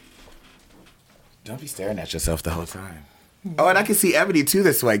recording. Don't be staring at yourself the whole time. Oh, and I can see Ebony too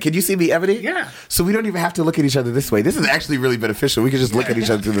this way. Can you see me, Ebony? Yeah. So we don't even have to look at each other this way. This is actually really beneficial. We can just look at each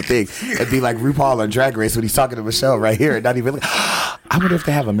other through the thing and be like RuPaul on Drag Race when he's talking to Michelle right here and not even look. I wonder if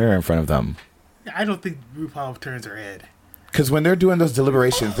they have a mirror in front of them. I don't think RuPaul turns her head. Because when they're doing those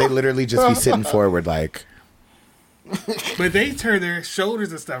deliberations, they literally just be sitting forward like. But they turn their shoulders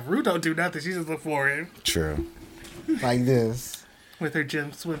and stuff. Ru don't do nothing. She just look forward. True. Like this. With her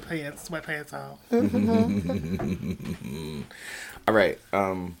gym sweatpants on. All right.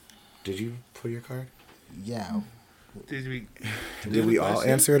 Did you pull your card? Yeah. Did we all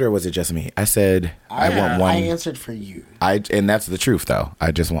answer it, or was it just me? I said I want one. I answered for you. And that's the truth, though.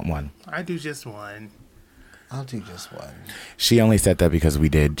 I just want one. I do just one. I'll do just one. She only said that because we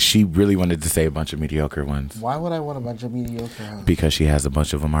did. She really wanted to say a bunch of mediocre ones. Why would I want a bunch of mediocre ones? Because she has a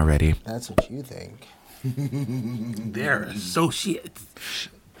bunch of them already. That's what you think. They're associates.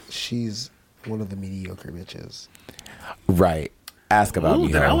 She's one of the mediocre bitches. Right. Ask about Ooh,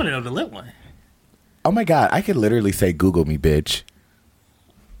 me. then Ho. I want to know the lit one. Oh my God. I could literally say Google me, bitch.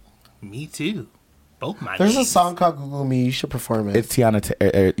 Me too. Both my There's a names. song called Google Me. You should perform it. It's Tiana.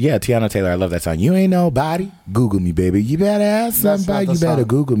 Tiana Taylor. I love that song. You ain't nobody. Google me, baby. You better ask That's somebody. not You the better song.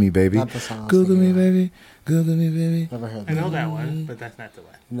 Google me, baby. Not the song I was Google me, thinking of. baby. Google me, baby. Never heard I that. know that one, but that's not the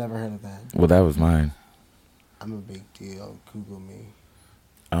one. Never heard of that. Well, that was mine. I'm a big deal. Google me.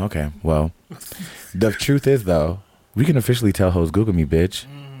 Oh, okay. Well, the truth is, though, we can officially tell hoes Google me, bitch.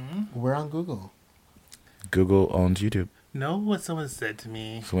 We're on Google. Google owns YouTube. Know what someone said to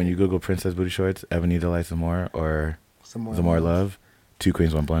me? So when you Google Princess Booty Shorts, Ebony Delight Some More, or Some more Some More Love, Two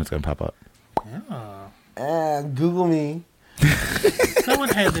Queens, One Blunt, it's going to pop up. Yeah. And Google me. Someone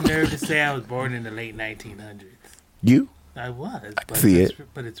had the nerve to say I was born in the late 1900s. You? I was. But see it's, it.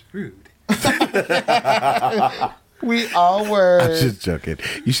 But it's rude. We all were. I'm just joking.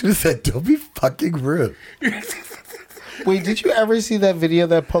 You should have said, don't be fucking rude. Wait, did you ever see that video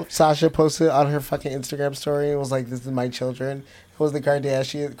that Sasha posted on her fucking Instagram story? It was like, "This is my children." It was the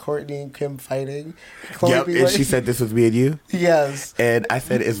Kardashian, Kourtney and Kim fighting. Khloe Yep, being and like- she said this was me and you? Yes. And I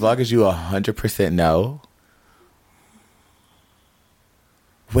said, as long as you 100% know.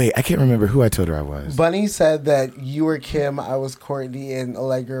 Wait, I can't remember who I told her I was. Bunny said that you were Kim, I was Kourtney, and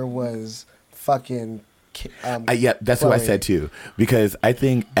Allegra was fucking. Yeah, that's what I Khloe. said too. Because I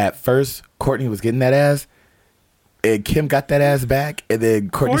think at first Kourtney was getting that ass, and Kim got that ass back, and then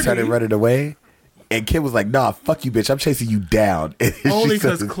Kourtney started running away, and Kim was like, "Nah, fuck you, bitch! I'm chasing you down." And Only she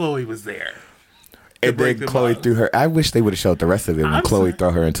said- because Chloe was there. And then break them Chloe up. threw her. I wish they would have showed the rest of it when I'm Chloe sorry.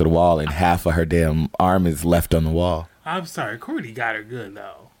 threw her into the wall, and half of her damn arm is left on the wall. I'm sorry. Kourtney got her good,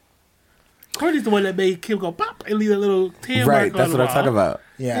 though. Kourtney's the one that made Kim go pop and leave a little tan Right, mark that's on what the I'm talking wall. about.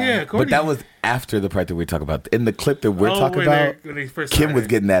 Yeah. Yeah, Kourtney. But that was after the part that we're talking about. In the clip that we're talking when about, when they first Kim was started.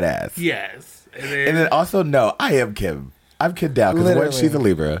 getting that ass. Yes. And then also, no, I am Kim. I'm Kim down because one, Literally. she's a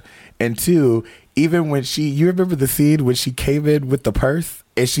Libra, and two, even when you remember the scene when she came in with the purse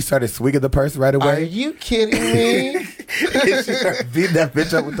and she started swinging the purse right Are away. you kidding me? And she started beating that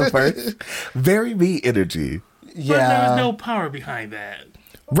bitch up with the purse. Very me energy, But there Yeah. was no power behind that.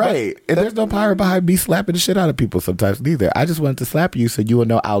 right? And there's no power behind me slapping the shit out of people sometimes neither. I just wanted to slap you so you will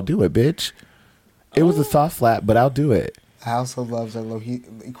know I'll do it, bitch. It was a soft slap, but I'll do it. I also love the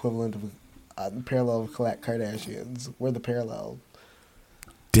equivalent of parallel of Kardashians. We're the parallel.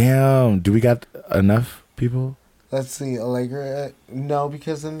 Damn, do we got enough people? Let's see, Allegra. No,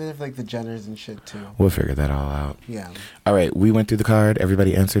 because then they have like the Jenners and shit too. We'll figure that all out. Yeah. All right, we went through the card.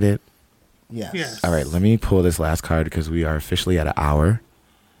 Everybody answered it. Yes. Yes. All right, let me pull this last card because we are officially at an hour.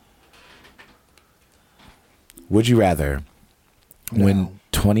 Would you rather win No.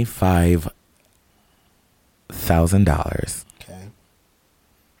 $25,000 Okay.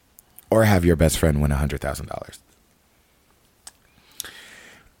 or have your best friend win $100,000?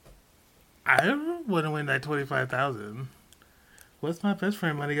 I don't want to win that 25,000. What's my best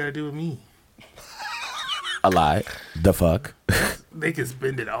friend money got to do with me? A lie. The fuck? They can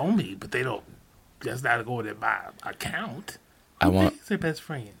spend it on me, but they don't. That's not going in my account. I Who want- pays their best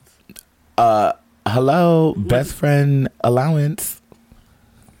friends? Hello, best friend allowance.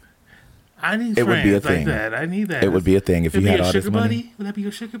 I need It would be a friends like thing. that. I need that. It would be a thing if you had all this sugar money. buddy. Would that be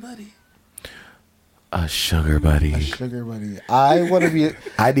your sugar buddy? A sugar buddy. A sugar buddy. I want to be.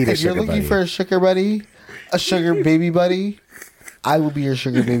 I need a If you're sugar looking buddy. for a sugar buddy, a sugar baby buddy, I will be your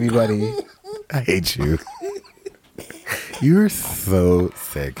sugar baby buddy. I hate you. You're so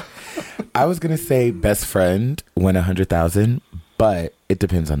sick. I was gonna say best friend win 100,000, but it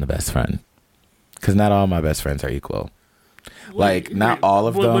depends on the best friend, because not all my best friends are equal. Like, not all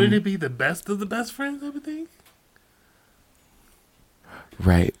of them. Wouldn't it be the best of the best friends, I would think?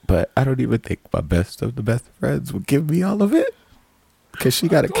 Right, but I don't even think my best of the best friends would give me all of it, because she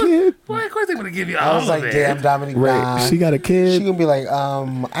got a kid. Well, of course they want to give you all I was like, of it. damn, Dominic. Right, Nah. she got a She kid. gonna be like,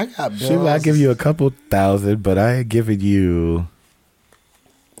 I got bills. She might give you a couple thousand, but I ain't giving you.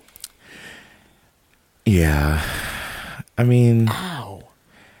 Yeah, I mean, Ow.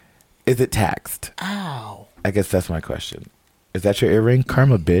 is it taxed? Ow. I guess that's my question. Is that your earring?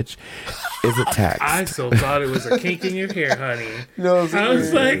 Karma, bitch. Is it taxed? I so thought it was a kink in your hair, honey. No, I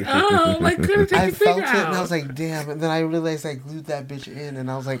was like, oh, like, couldn't take I your felt finger it and I out. was like, damn. And then I realized I glued that bitch in and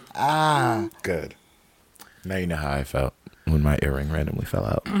I was like, ah. Good. Now you know how I felt when my earring randomly fell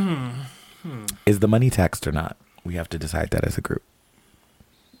out. Is the money taxed or not? We have to decide that as a group.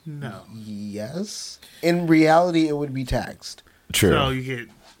 No. Yes. In reality, it would be taxed. True. So you get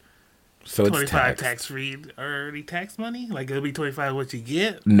So it's 25 taxed. tax-free early tax money? Like, it'll be 25 what you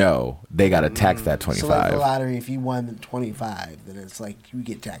get? No, they got to tax that So like 25. the lottery, if you won 25, then it's like you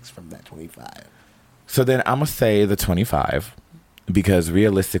get taxed from that 25. So then I'm going to say the 25, because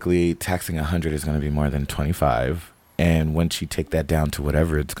realistically, taxing 100 is going to be more than 25. And once you take that down to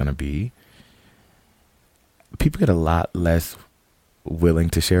whatever it's going to be, people get a lot less willing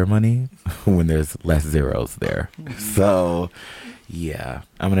to share money when there's less zeros there. So, yeah,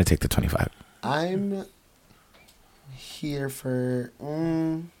 I'm going to take the 25. I'm here for,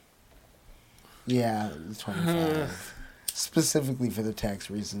 yeah, the 25. Specifically for the tax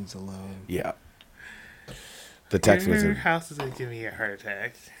reasons alone. Yeah. The tax Your wizard. house is going to give me a heart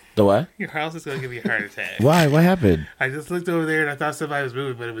attack. The what? Your house is going to give me a heart attack. Why? What happened? I just looked over there and I thought somebody was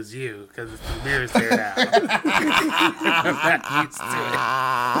moving, but it was you because the mirror's there now. I'm not used to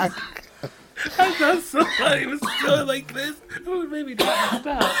it. I thought somebody was feeling like this. Oh, maybe not.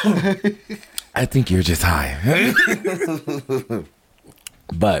 Stop. I think you're just high.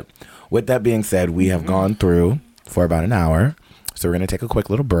 But with that being said, we have gone through for about an hour. So we're going to take a quick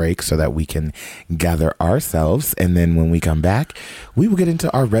little break so that we can gather ourselves. And then when we come back, we will get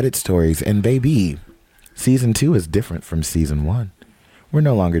into our Reddit stories. And baby, season 2 is different from season 1. We're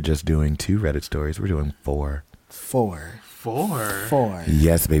no longer just doing 2 Reddit stories. We're doing 4. 4. 4.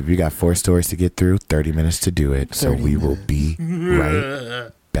 Yes, baby. We got 4 stories to get through, 30 minutes to do it. So 30 we will minutes. be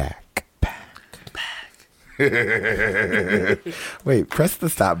right back. Wait, press the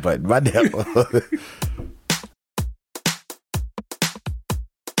stop button. My devil.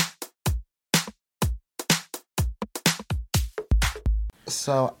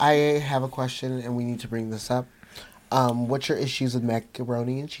 So I have a question, and we need to bring this up. What's your issues with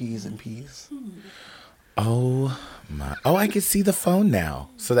macaroni and cheese and peas? Oh my! Oh, I can see the phone now.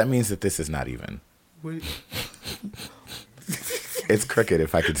 So that means that this is not even. Wait. It's crooked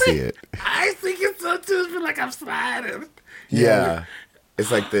if I could see it. I think it's so too. It's feel like I'm sliding. Yeah,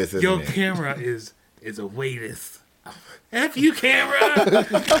 it's like this, isn't Your it? camera is a waitess. F you, camera.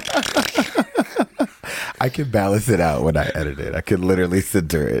 I can balance it out when I edit it. I can literally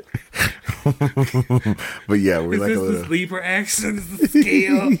center it. But yeah, we're Is like this a the little. sleeper action? Is the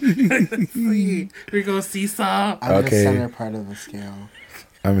scale? Let's see. We're going to seesaw. I'm Okay. the center part of the scale.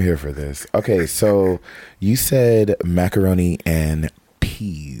 I'm here for this. Okay, so you said macaroni and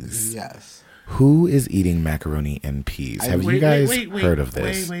peas. Yes. Who is eating macaroni and peas? Have you guys heard of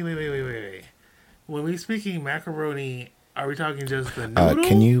this? Wait. When we're speaking macaroni, are we talking just the noodle?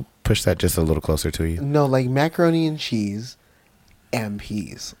 Can you push that just a little closer to you? No, like macaroni and cheese and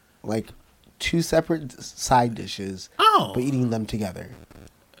peas. Like 2 separate side dishes, Oh. but eating them together.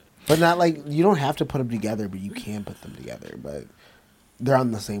 But not like, you don't have to put them together, but you can put them together. But they're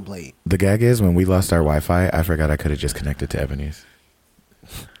on the same plate. The gag is when we lost our Wi-Fi, I forgot I could have just connected to Ebony's.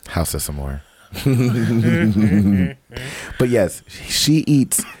 House us some more. But yes, she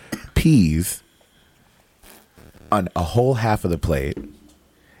eats peas on a whole half of the plate,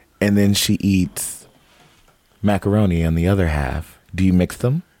 and then she eats macaroni on the other half. Do you mix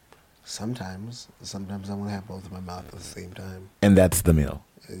them? Sometimes I want to have both in my mouth at the same time. And that's the meal.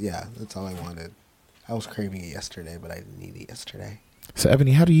 Yeah, that's all I wanted. I was craving it yesterday, but I didn't eat it yesterday. So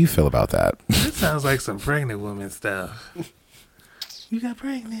Ebony, how do you feel about that? This sounds like some pregnant woman stuff. You got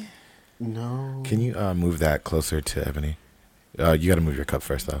pregnant. No. Can you move that closer to Ebony? You got to move your cup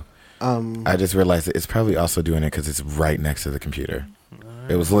first, though. I just realized that it's probably also doing it because it's right next to the computer.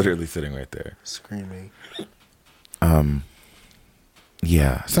 It was literally sitting right there. Screaming.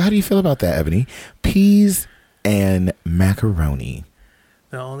 Yeah. So how do you feel about that, Ebony? Peas and macaroni.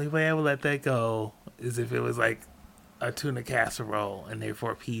 The only way I would let that go is if it was like a tuna casserole, and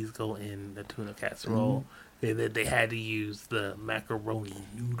therefore peas go in the tuna casserole. And then they had to use the macaroni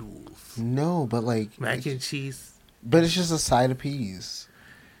noodles. No, but like Mac and cheese. But it's just a side of peas.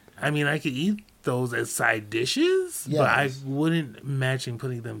 I mean, I could eat those as side dishes, but I wouldn't imagine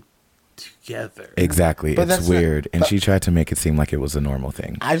putting them together. Exactly. But it's weird. And she tried to make it seem like it was a normal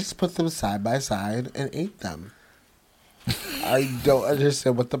thing. I just put them side by side and ate them. I don't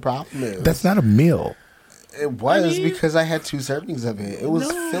understand what the problem is. That's not a meal. It was because I had 2 servings of it. It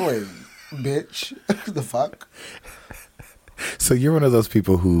was filling, bitch. The fuck? So you're one of those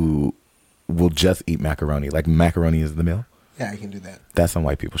people who will just eat macaroni. Like macaroni is the meal? Yeah, I can do that. That's some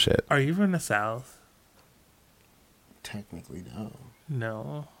white people shit. Are you from the South? Technically, no.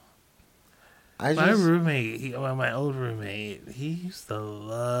 No. My roommate, my old roommate, he used to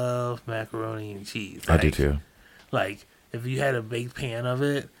love macaroni and cheese. I do too. Like, if you had a big pan of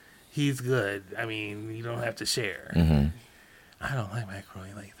it, he's good. I mean, you don't have to share. Mm-hmm. I don't like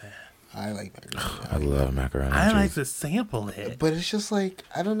macaroni like that. I like macaroni. I love macaroni. I like to sample it. But it's just like,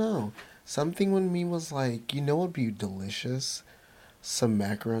 I don't know. Something in me was like, you know what would be delicious? Some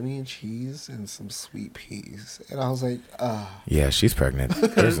macaroni and cheese and some sweet peas. And I was like, yeah, she's pregnant.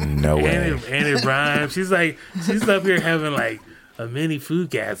 There's no way. And it rhymes. She's up here having like a mini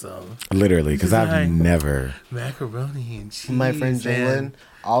foodgasm. Literally, because I've never. Macaroni and cheese. My friend Jalen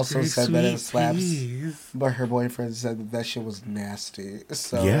also said that it slaps. Peas. But her boyfriend said that shit was nasty.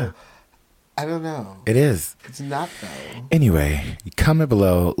 So, yeah. I don't know. It is. It's not, though. Anyway, comment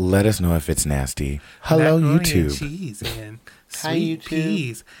below. Let us know if it's nasty. Hello, macaroni YouTube. And cheese and Hi, sweet YouTube.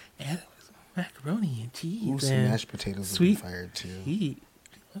 peas. And it was macaroni and cheese. Ooh, some and mashed potatoes sweet would be fired, too. Pea.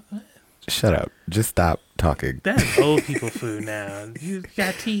 Shut up. Just stop talking. That's old people food now. You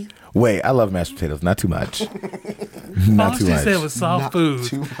got teeth? Wait, I love mashed potatoes. Not too much. Not All too she much. said was soft Not food.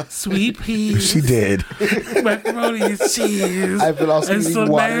 too much. Sweet peas. She did. Macaroni and cheese. I've been also and eating some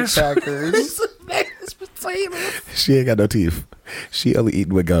water mashed- crackers. some mashed potatoes. She ain't got no teeth. She only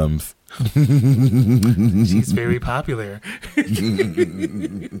eating with gums. She's very popular.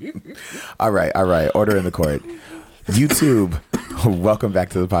 All right. Order in the court. YouTube, welcome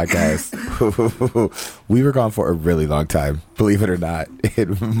back to the podcast. We were gone for a really long time, believe it or not.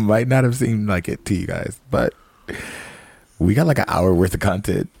 It might not have seemed like it to you guys, but we got like an hour worth of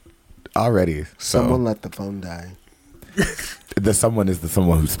content already. So Someone let the phone die. the someone is the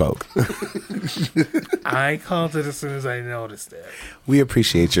someone who spoke. I called it as soon as I noticed it. We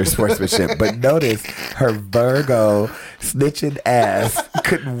appreciate your sportsmanship, but notice her Virgo snitching ass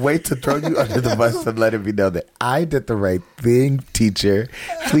couldn't wait to throw you under the bus and let me know that I did the right thing, teacher.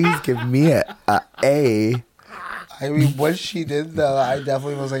 Please give me a A. I mean, what she did, though, I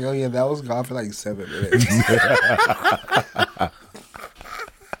definitely was like, oh, yeah, that was gone for like 7 minutes.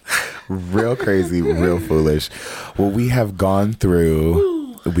 Real crazy, real foolish. Well, we have gone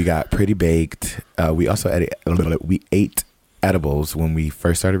through. We got pretty baked. We also we ate edibles when we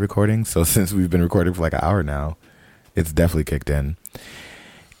first started recording. So since we've been recording for like an hour now, it's definitely kicked in.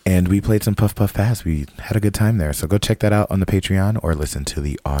 And we played some Puff Puff Pass. We had a good time there. So go check that out on the Patreon or listen to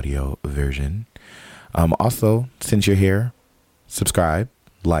the audio version. Also, since you're here, subscribe,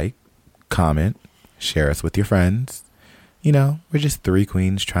 like, comment, share us with your friends. You know, we're just 3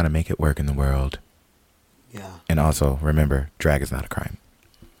 queens trying to make it work in the world. Yeah. And also, remember, drag is not a crime.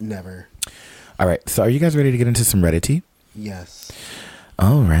 Never. All right. So are you guys ready to get into some Reddit tea? Yes.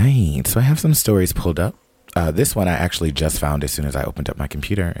 All right. So I have some stories pulled up. This one I actually just found as soon as I opened up my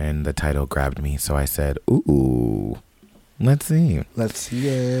computer, and the title grabbed me. So I said, ooh, let's see. Let's see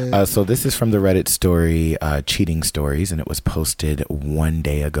it. So this is from the Reddit story, Cheating Stories, and it was posted 1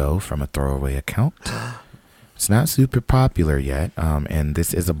 day ago from a throwaway account. It's not super popular yet, and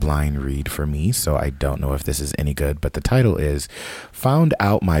this is a blind read for me, so I don't know if this is any good, but the title is, Found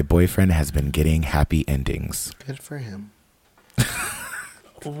Out My Boyfriend Has Been Getting Happy Endings. Good for him.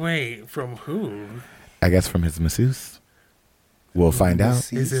 Wait, from who? I guess from his masseuse. We'll find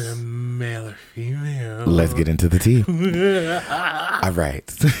out. Is it a male or female? Let's get into the tea. All right.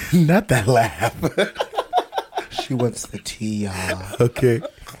 Not that laugh. She wants the tea, y'all. Okay.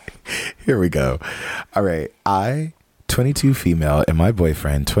 Here we go. All right. I, 22 female, and my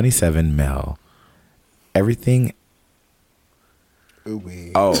boyfriend, 27 male. Everything.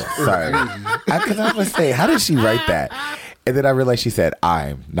 Ooh-wee. Oh, sorry. Because I was going to say, how did she write that? And then I realized she said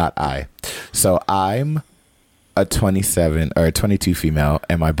I'm, not I. So I'm a 27 or a 22 female,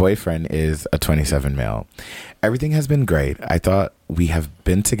 and my boyfriend is a 27 male. Everything has been great. I thought we have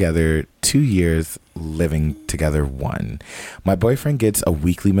been together 2 years, living together 1. My boyfriend gets a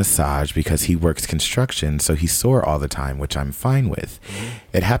weekly massage because he works construction, so he's sore all the time, which I'm fine with.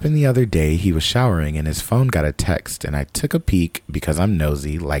 It happened the other day. He was showering and his phone got a text, and I took a peek because I'm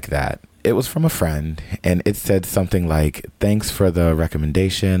nosy like that. It was from a friend, and it said something like, "Thanks for the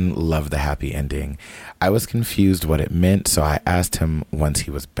recommendation. Love the happy ending." I was confused what it meant, so I asked him once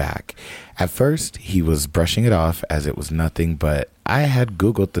he was back. At first, he was brushing it off as it was nothing, but I had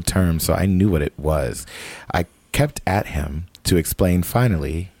Googled the term, so I knew what it was. I kept at him to explain.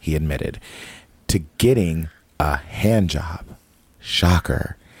 Finally, he admitted to getting a hand job.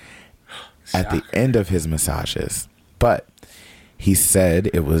 Shocker. At the end of his massages. But he said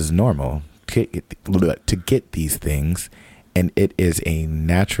it was normal to get these things, and it is a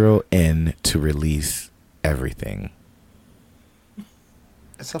natural end to release everything.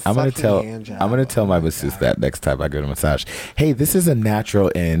 It's a I'm gonna fucking hand job. I'm gonna tell Oh my my masseuse God. that next time I go to massage. Hey, this is a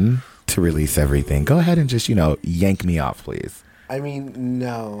natural end to release everything. Go ahead and just yank me off, please. I mean,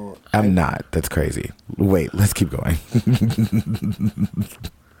 no. I'm not. That's crazy. Wait, let's keep going.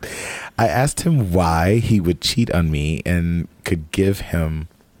 I asked him why he would cheat on me and I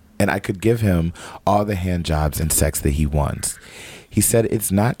could give him all the hand jobs and sex that he wants. He said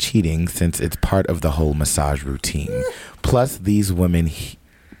it's not cheating since it's part of the whole massage routine. Plus these women he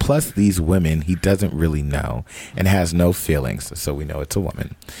doesn't really know and has no feelings, so we know it's a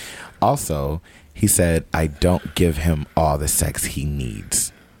woman. Also, he said I don't give him all the sex he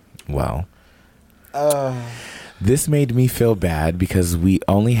needs. Well, this made me feel bad because we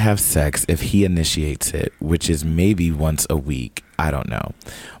only have sex if he initiates it, which is maybe once a week. I don't know.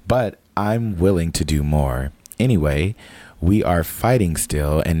 But I'm willing to do more. Anyway, we are fighting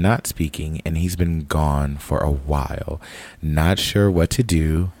still and not speaking, and he's been gone for a while. Not sure what to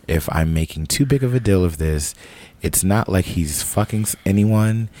do, if I'm making too big of a deal of this. It's not like he's fucking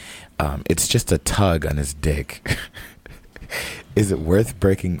anyone. It's just a tug on his dick. Is it worth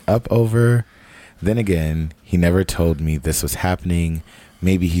breaking up over? Then again, he never told me this was happening.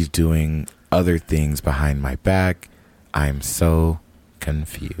 Maybe he's doing other things behind my back. I'm so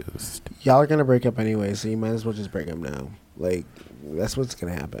confused. Y'all are gonna break up anyway, so you might as well just break up now. Like, that's what's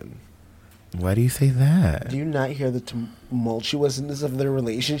gonna happen. Why do you say that? Do you not hear the tumultuousness of their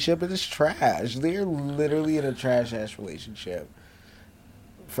relationship? It is trash. They're literally in a trash-ass relationship.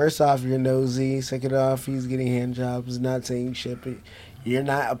 First off, you're nosy. Second off, he's getting hand jobs, not saying shit, but you're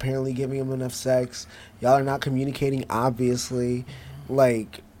not apparently giving him enough sex. Y'all are not communicating, obviously.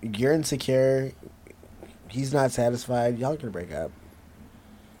 Like, you're insecure. He's not satisfied. Y'all are gonna break up.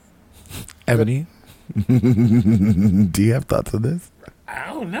 Ebony, do you have thoughts on this? I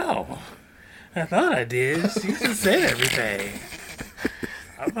don't know. I thought I did. She just said everything.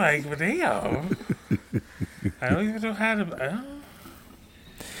 I'm like, but damn. I don't even know how to.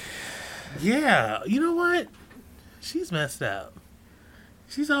 Yeah, you know what? She's messed up.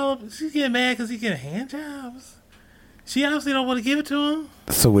 She's getting mad because he's getting hand jobs. She obviously don't want to give it to him.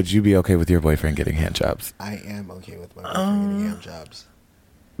 So would you be okay with your boyfriend getting hand jobs? I am okay with my boyfriend getting hand jobs.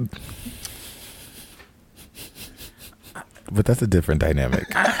 But that's a different dynamic.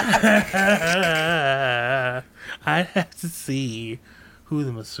 I have to see who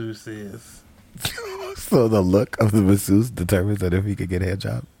the masseuse is. So the look of the masseuse determines that if he could get a hand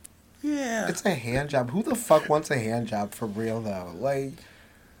job? Yeah. It's a hand job. Who the fuck wants a hand job for real, though? Like,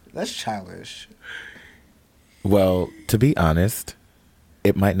 that's childish. Well, to be honest,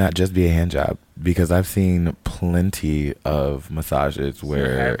 it might not just be a hand job because I've seen plenty of massages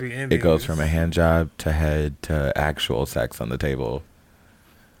where happy it goes endings. from a hand job to head to actual sex on the table.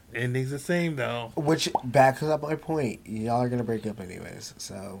 Ending's the same, though. Which backs up my point. Y'all are gonna break up anyways,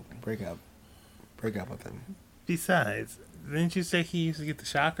 so break up. Break up with him. Besides, didn't you say he used to get the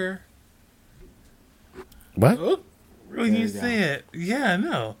shocker? What? Oh, There you you go. said, yeah, I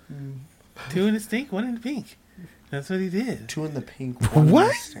know. 2 in the stink, 1 in the pink. That's what he did. 2 in the pink. 1 in the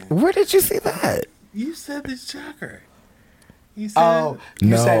What? stink. Where did you see that? You said the shocker. You said, Oh, you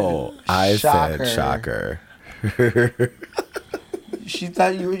No, I shocker. said shocker. She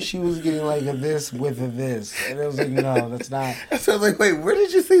thought she was getting like a this with a this, and it was like, no, that's not. So I was like, wait, where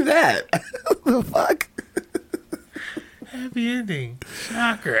did you see that? The fuck? happy ending.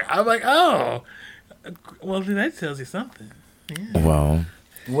 Shocker. I'm like, oh. Well, then that tells you something. Yeah. Well,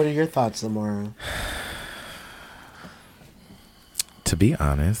 What are your thoughts, Lamora? to be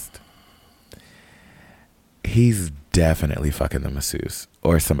honest, he's definitely fucking the masseuse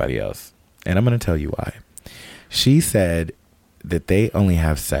or somebody else. And I'm going to tell you why. She said that they only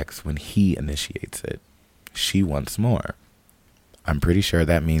have sex when he initiates it. She wants more. I'm pretty sure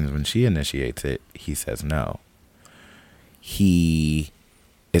that means when she initiates it, he says no. He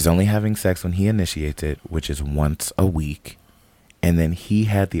is only having sex when he initiates it, which is once a week. And then he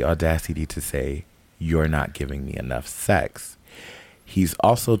had the audacity to say, "You're not giving me enough sex." He's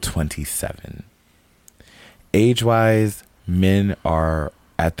also 27. Age-wise, men are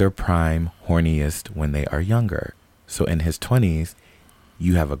at their prime, horniest when they are younger. So in his 20s,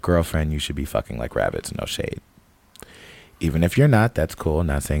 you have a girlfriend, you should be fucking like rabbits, no shade. Even if you're not, that's cool.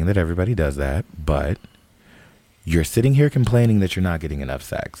 Not saying that everybody does that, but you're sitting here complaining that you're not getting enough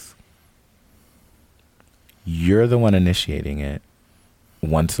sex. You're the one initiating it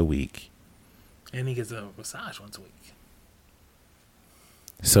once a week. And he gets a massage once a week.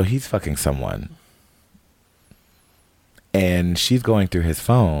 So he's fucking someone. And she's going through his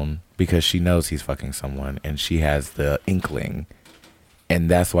phone because she knows he's fucking someone, and she has the inkling. And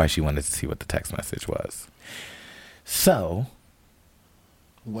that's why she wanted to see what the text message was. So,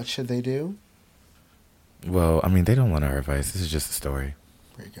 What should they do? well, I mean, they don't want our advice. This is just a story.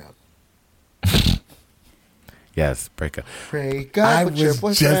 Break up. Yes, break up. Break up I with your was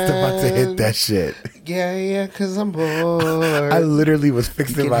boyfriend. just about to hit that shit. Yeah, because I'm bored. I literally was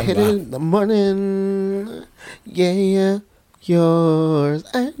fixing Get my hit mouth. in the morning. Yeah, yours.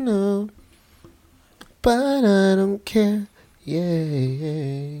 I know. But I don't care.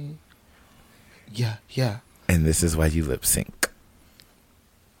 Yeah. And this is why you lip sync.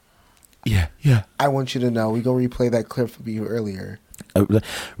 Yeah. I want you to know. We gonna replay that clip from you earlier.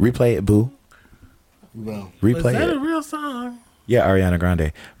 Replay it, boo. We will. Was Replay that it. a real song? Yeah, Ariana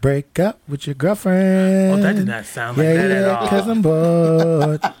Grande. Break up with your girlfriend. Oh, that did not sound like that at all. Because I'm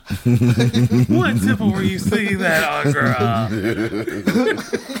bored. What tempo were you singing that on, girl?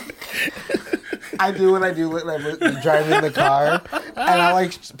 I do when I do when I'm driving in the car, and I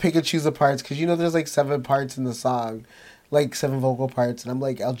like pick and choose the parts because there's like 7 parts in the song, like 7 vocal parts, and I'm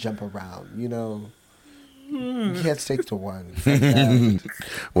like I'll jump around. You can't stick to one. It's like that.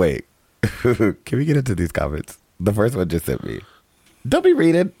 Wait. Can we get into these comments? The first one just sent me. Don't be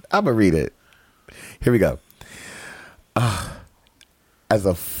reading. I'm going to read it. Here we go. As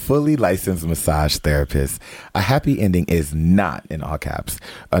a fully licensed massage therapist, a happy ending is not, in all caps,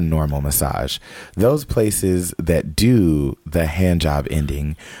 a normal massage. Those places that do the hand job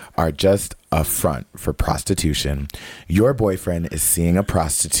ending are just a front for prostitution. Your boyfriend is seeing a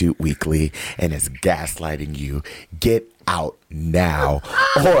prostitute weekly and is gaslighting you. Get out now,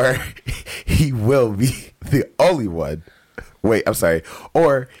 or he will be the only one. Wait, I'm sorry.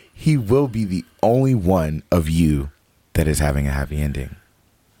 Or he will be the only one of you that is having a happy ending.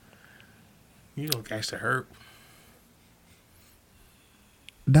 You gonna catch the hurt.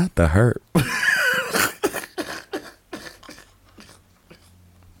 Not the hurt.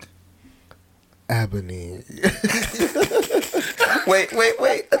 Ebony. Wait.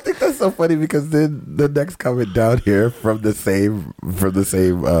 I think that's so funny because then the next comment down here from the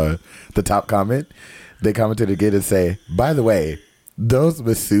top comment, they commented again and say, by the way, those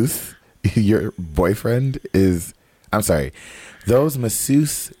masseuse, your boyfriend is, I'm sorry, those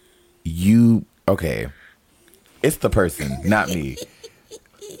masseuse, okay, it's the person, not me.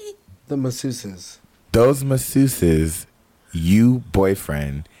 The masseuses. Those masseuses, you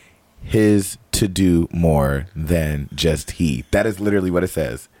boyfriend, his to do more than just he. That is literally what it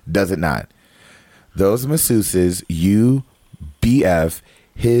says. Does it not? Those masseuses, you BF,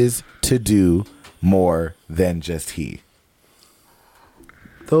 his to do more than just he.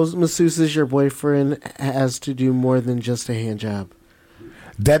 Those masseuses your boyfriend has to do more than just a hand job.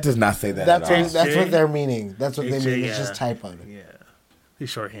 That does not say that That's at all. that's what they're meaning. That's what they HJ, mean. It's yeah. just typoed. Yeah. He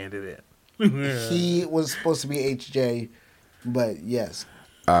shorthanded it. He was supposed to be HJ, but yes.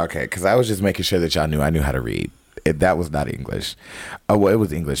 Okay, because I was just making sure that y'all knew I knew how to read. That was not English. Oh, well, it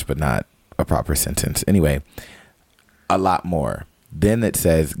was English, but not a proper sentence. Anyway, a lot more. Then it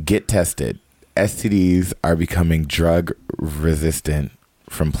says, get tested. STDs are becoming drug resistant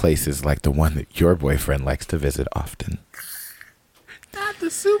from places like the one that your boyfriend likes to visit often. Not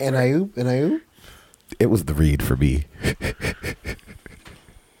the super. NIU? It was the read for me.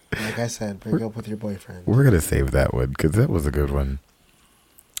 Like I said, break up with your boyfriend. We're going to save that one because that was a good one.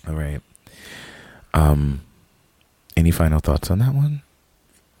 All right. Any final thoughts on that one?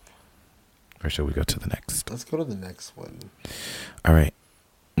 Or shall we go to the next? Let's go to the next one. All right.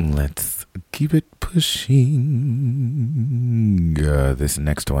 Let's keep it pushing. This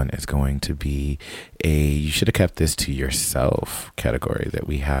next one is going to be you should have kept this to yourself category that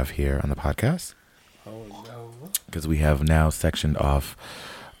we have here on the podcast. Oh, no. Because we have now sectioned off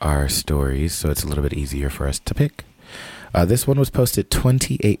our stories, so it's a little bit easier for us to pick. This one was posted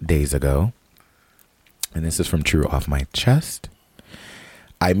 28 days ago. And this is from True Off My Chest.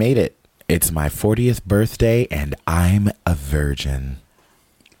 I made it. It's my 40th birthday and I'm a virgin.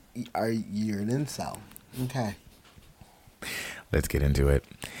 You're an incel. Okay. Let's get into it.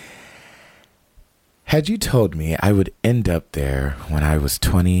 Had you told me I would end up there when I was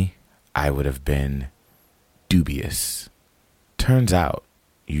 20, I would have been dubious. Turns out,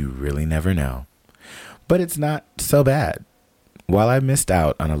 you really never know. But it's not so bad. While I missed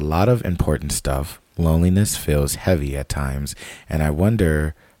out on a lot of important stuff, loneliness feels heavy at times, and I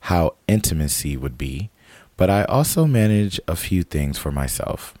wonder how intimacy would be. But I also manage a few things for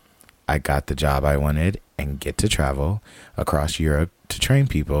myself. I got the job I wanted and get to travel across Europe to train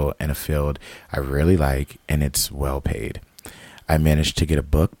people in a field I really like, and it's well paid. I managed to get a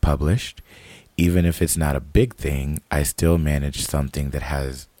book published. Even if it's not a big thing, I still managed something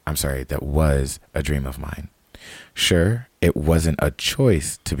that was a dream of mine. Sure, it wasn't a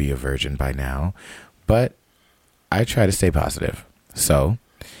choice to be a virgin by now, but I try to stay positive. So,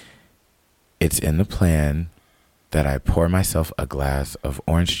 it's in the plan that I pour myself a glass of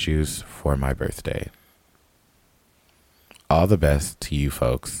orange juice for my birthday. All the best to you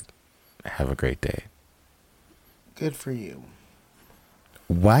folks. Have a great day. Good for you.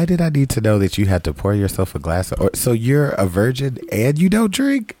 Why did I need to know that you had to pour yourself a glass of... So you're a virgin and you don't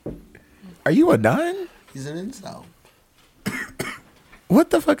drink? Are you a nun? He's an incel. What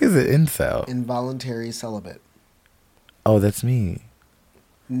the fuck is an incel? Involuntary celibate. Oh, that's me.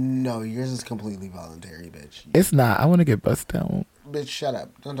 No, yours is completely voluntary, bitch. It's not. I want to get bust down. Bitch, shut up.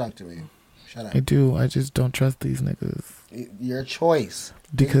 Don't talk to me. Shut up. I do. I just don't trust these niggas. Your choice.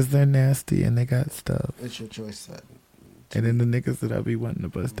 Because they're nasty and they got stuff. It's your choice, then. And then the niggas that I be wanting to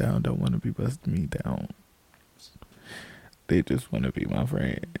bust down don't want to be busting me down. They just want to be my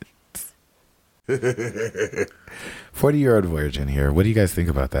friends. 40-year-old virgin here. What do you guys think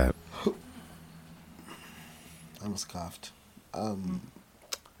about that? I almost coughed.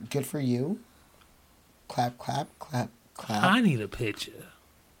 Good for you. Clap, clap, clap, clap. I need a picture.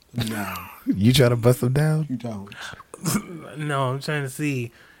 No, You trying to bust them down? you don't. No, I'm trying to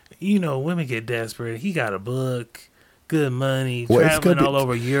see. You know, women get desperate. He got a book, good money, Well, it's traveling good all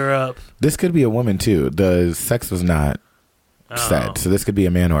over Europe. This could be a woman too. The sex was not said. So this could be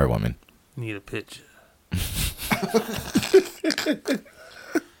a man or a woman. Need a picture.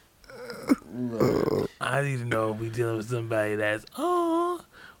 I need to know if we dealing with somebody that's or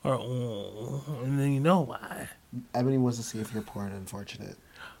and then you know why. Ebony wants to see if you're poor and unfortunate.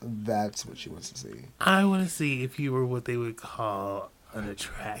 That's what she wants to see. I want to see if you were what they would call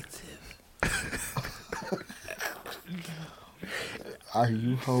unattractive. Are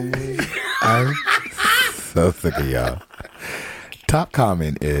you homely? I'm so sick of y'all. Top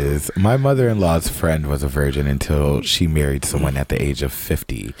comment is, my mother-in-law's friend was a virgin until she married someone at the age of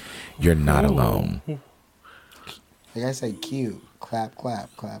 50. You're not alone. Like I said, cute. Clap,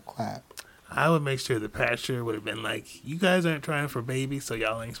 clap, clap, clap. I would make sure the pastor would have been like, you guys aren't trying for babies, so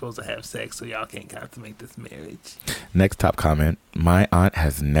y'all ain't supposed to have sex, so y'all can't consummate this marriage. Next top comment, my aunt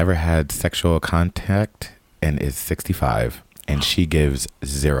has never had sexual contact and is 65, and she gives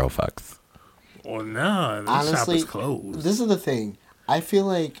 0 fucks. Well, no, the shop is closed. This is the thing. I feel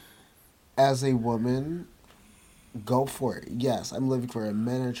like as a woman, go for it. Yes, I'm living for it.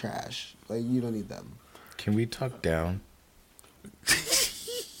 Men are trash. Like, you don't need them. Can we talk down?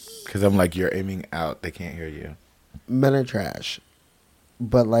 Because I'm like, you're aiming out. They can't hear you. Men are trash.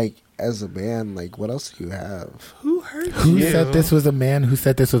 But, like, as a man, like, what else do you have? Who hurt you? Who said this was a man? Who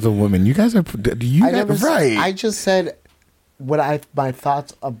said this was a woman? You guys are... right. I just said my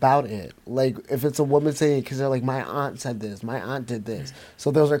thoughts about it. Like, if it's a woman saying it, because they're like, my aunt said this. My aunt did this. So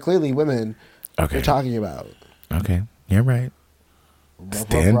those are clearly women you're talking about. Okay. You're right.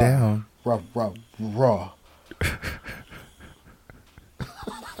 Stand down. Raw.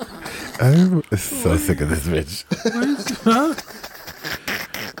 I'm so sick of this bitch.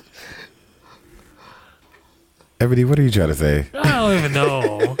 Ebony, what are you trying to say? I don't even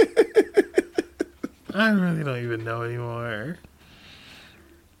know. I really don't even know anymore.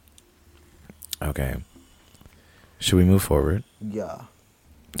 Okay. Should we move forward? Yeah.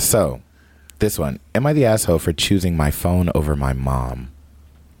 So, this one. Am I the asshole for choosing my phone over my mom?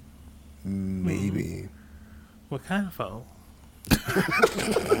 Maybe. What kind of phone?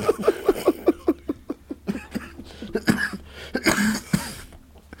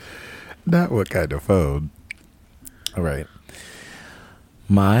 Not what kind of phone. All right.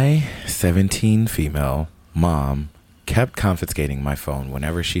 My 17 female mom kept confiscating my phone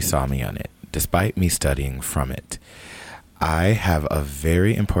whenever she saw me on it, despite me studying from it. I have a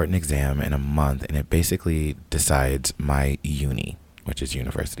very important exam in a month, and it basically decides my uni. which is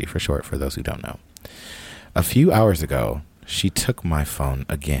university for short for those who don't know. A few hours ago, she took my phone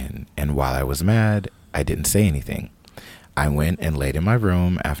again, and while I was mad, I didn't say anything. I went and laid in my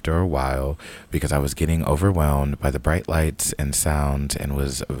room after a while because I was getting overwhelmed by the bright lights and sounds and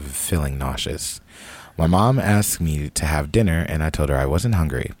was feeling nauseous. My mom asked me to have dinner, and I told her I wasn't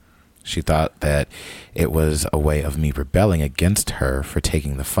hungry. She thought that it was a way of me rebelling against her for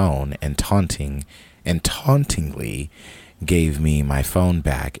taking the phone and tauntingly gave me my phone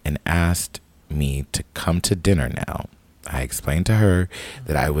back and asked me to come to dinner now. I explained to her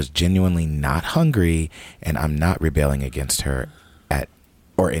that I was genuinely not hungry and I'm not rebelling against her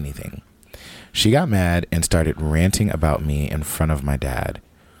or anything. She got mad and started ranting about me in front of my dad.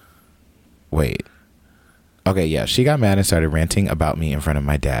 She got mad and started ranting about me in front of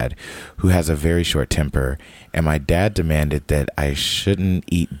my dad, who has a very short temper, and my dad demanded that I shouldn't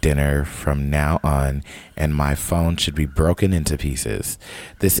eat dinner from now on and my phone should be broken into pieces.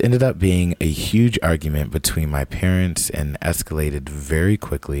 This ended up being a huge argument between my parents and escalated very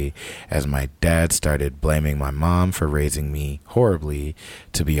quickly as my dad started blaming my mom for raising me horribly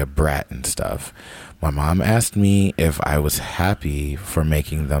to be a brat and stuff. My mom asked me if I was happy for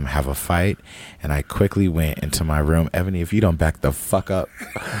making them have a fight, and I quickly went into my room. Ebony, if you don't back the fuck up,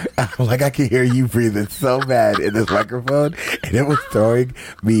 I'm like, I can hear you breathing so bad in this microphone, and it was throwing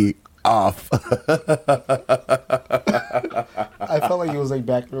me off. I felt like it was like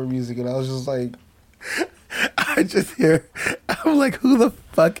background music, and I was just like, I just hear, I'm like, who the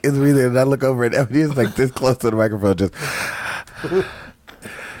fuck is breathing? And I look over, and Ebony is like this close to the microphone, just...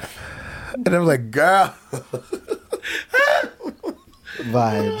 And I'm like, girl.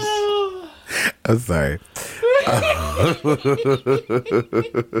 Vibes. I'm sorry.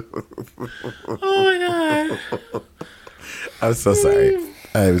 Oh my God. I'm so sorry.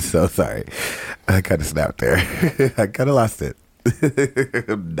 I'm so sorry. I kind of snapped there. I kind of lost it.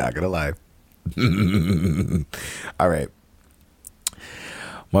 I'm not going to lie. All right.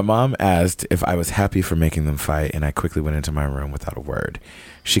 My mom asked if I was happy for making them fight, and I quickly went into my room without a word.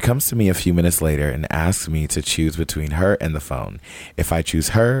 She comes to me a few minutes later and asks me to choose between her and the phone. If I choose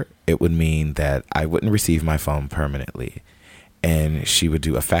her, it would mean that I wouldn't receive my phone permanently, and she would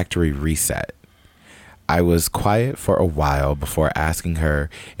do a factory reset. I was quiet for a while before asking her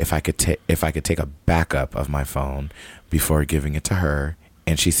if I could take a backup of my phone before giving it to her,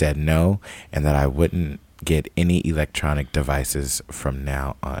 and she said no, and that I wouldn't get any electronic devices from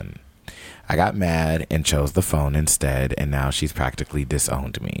now on. I got mad and chose the phone instead, and now she's practically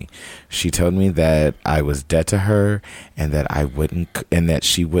disowned me. She told me that I was dead to her and that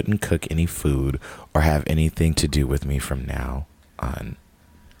she wouldn't cook any food or have anything to do with me from now on.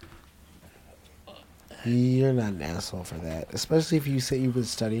 You're not an asshole for that, especially if you say you've been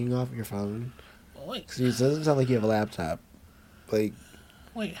studying off your phone. Wait, It doesn't sound like you have a laptop. Like,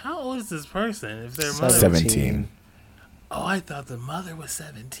 wait, how old is this person? If their mother 17. Oh, I thought the mother was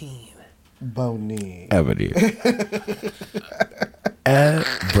 17. Bony. Ebony.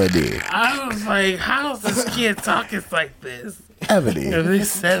 Ebony. I was like, how is this kid talking like this? Ebony. If they're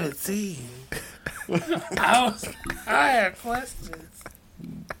 17. I had questions.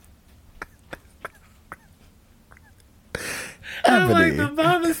 I'm like, the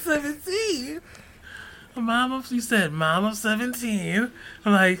mom is 17. You said mom of 17.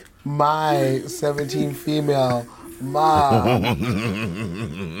 I'm like, My 17 female mom.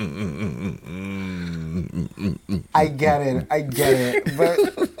 I get it. But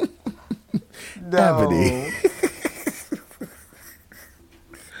no. Ebony.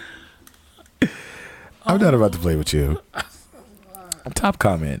 I'm not about to play with you. Top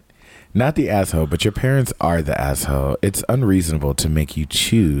comment. Not the asshole, but your parents are the asshole. It's unreasonable to make you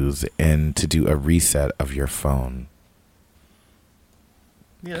choose and to do a reset of your phone.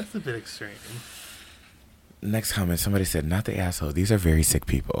 yeah, that's a bit extreme. Next comment, somebody said, not the asshole. These are very sick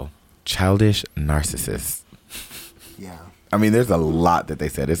people. Childish narcissists. Yeah. I mean, there's a lot that they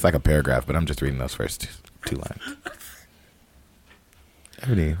said. It's like a paragraph, but I'm just reading those first two lines.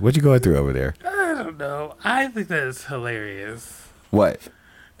 Ebony, what you going through over there? I don't know. I think that is hilarious. What?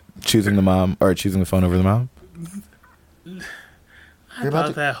 Choosing the mom or choosing the phone over the mom? I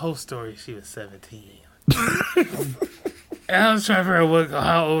thought that whole story, she was 17. And I was trying to figure out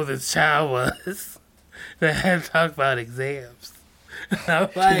how old this child was that had to talk about exams. I'm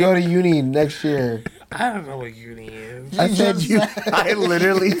like, To go to uni next year. I don't know what uni is. I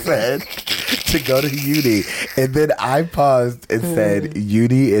literally said to go to uni, and then I paused and said,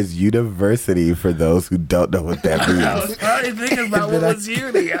 "Uni is university for those who don't know what that I was means." probably thinking about what was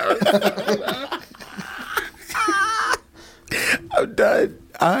uni. I'm I'm done.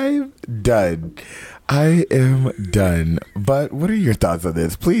 I'm done. I am done. But what are your thoughts on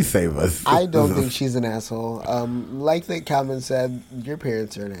this? Please save us. I don't think she's an asshole. Like the comment said, your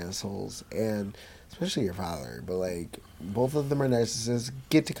parents are assholes, and especially your father. But like, both of them are narcissists.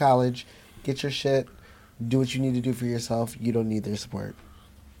 Get to college, get your shit, do what you need to do for yourself. You don't need their support.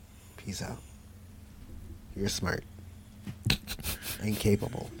 Peace out. You're smart and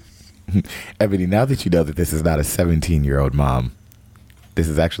capable. Ebony, now that you know that this is not a 17-year-old mom, this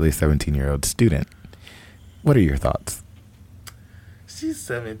is actually a 17-year-old student. What are your thoughts? She's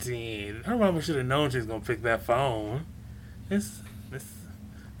 17. Her mama should have known she was gonna pick that phone.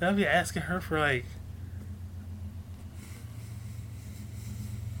 They'll be asking her for like.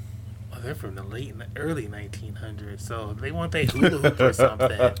 Oh, they're from the early 1900s, so they want that hula hoop or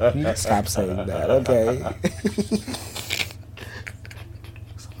something. You need to stop saying that, okay?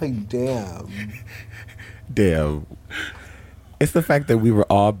 It's like, Damn. It's the fact that we were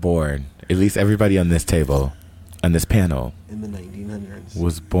all born, at least everybody on this table, on this panel, in the 1900s.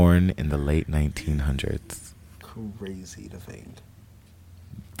 was born in the late 1900s. Crazy to think.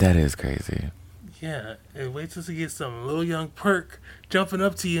 That is crazy. Yeah, and wait till you get some little young perk jumping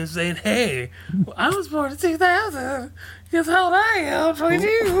up to you and saying, "Hey, I was born in 2000. Guess how old I am?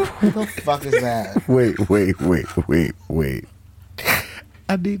 22." Who the fuck is that? Wait.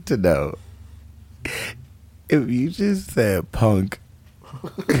 I need to know. If you just said punk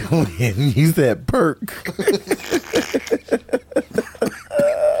and you said perk,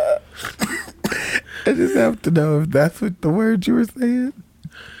 I just have to know if that's what the word you were saying.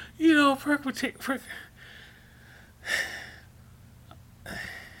 You know, perk would take perk.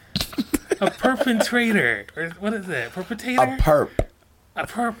 A perpetrator, or what is that? Perpetrator? A perp. A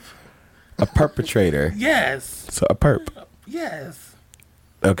perp. A perpetrator. Yes. So a perp. Yes.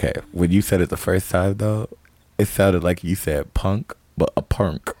 Okay, when you said it the first time, though, it sounded like you said punk, but a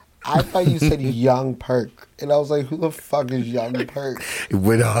punk. I thought you said young perk. And I was like, who the fuck is young perk?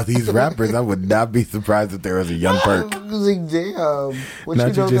 With all these rappers, I would not be surprised if there was a young perk. I was like, damn. What Not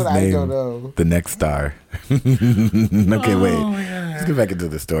you know just that I name don't know? the next star. Okay, wait. Yeah. Let's get back into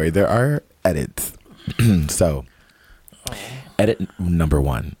the story. There are edits. So, edit number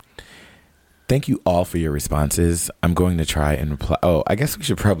 1. Thank you all for your responses. I'm going to try and reply. Oh, I guess we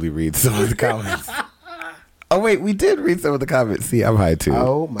should probably read some of the comments. Oh, wait, we did read some of the comments. See, I'm high too.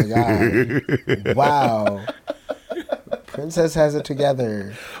 Oh, my God. Wow. Princess has it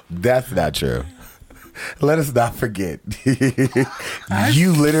together. That's not true. Let us not forget.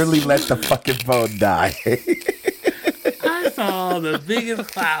 You literally let the fucking phone die. I saw the biggest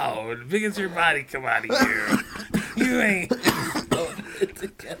cloud, biggest your body come out of here. You ain't holding it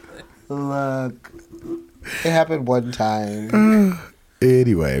together. Look. It happened one time.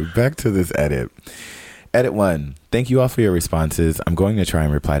 Anyway, back to this edit. Edit 1. Thank you all for your responses. I'm going to try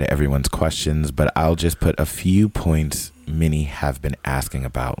and reply to everyone's questions, but I'll just put a few points many have been asking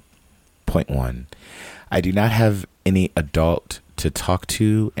about. Point 1. I do not have any adult to talk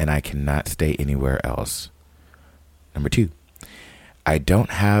to, and I cannot stay anywhere else. Number 2. I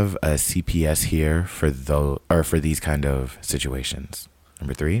don't have a CPS here for these kind of situations.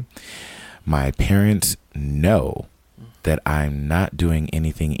 Number 3. My parents know that I'm not doing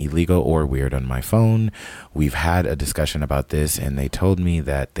anything illegal or weird on my phone. We've had a discussion about this, and they told me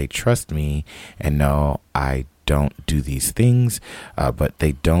that they trust me and know I don't do these things, but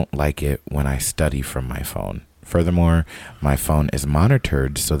they don't like it when I study from my phone. Furthermore, my phone is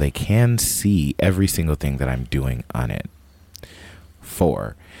monitored so they can see every single thing that I'm doing on it.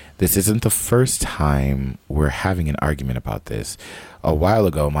 4. This isn't the first time we're having an argument about this. A while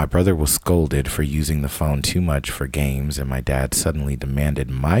ago, my brother was scolded for using the phone too much for games, and my dad suddenly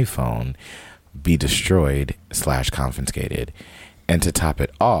demanded my phone be destroyed / confiscated. And to top it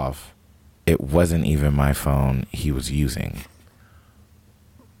off, it wasn't even my phone he was using.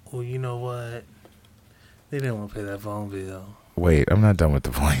 Well, you know what? They didn't want to pay that phone bill. Wait, I'm not done with the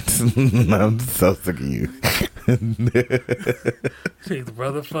points. I'm so sick of you. Take the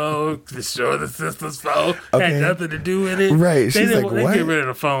brother phone, destroy the sister's phone. Okay. Had nothing to do with it. Right. She's like, they what? get rid of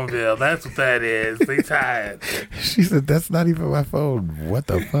the phone bill. That's what that is. They tired. She said, that's not even my phone. What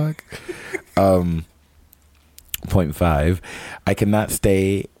the fuck? Point 5. I cannot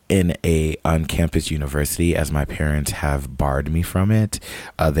stay in a on-campus university as my parents have barred me from it.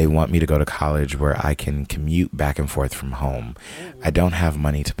 They want me to go to college where I can commute back and forth from home. I don't have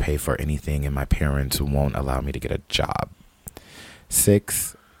money to pay for anything, and my parents won't allow me to get a job.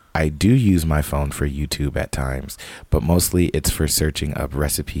 6. I do use my phone for YouTube at times, but mostly it's for searching up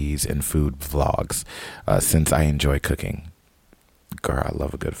recipes and food vlogs, since I enjoy cooking. Girl, I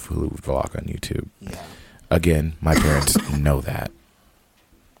love a good food vlog on YouTube. Yeah. Again, my parents know that.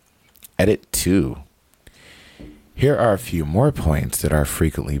 Edit 2. Here are a few more points that are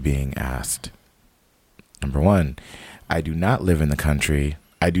frequently being asked. Number 1, I do not live in a country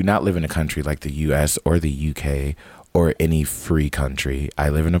like the US or the UK or any free country. I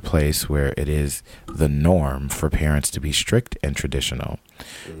live in a place where it is the norm for parents to be strict and traditional.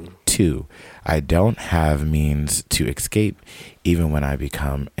 2, I don't have means to escape even when I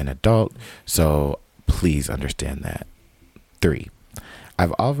become an adult, so please understand that. 3,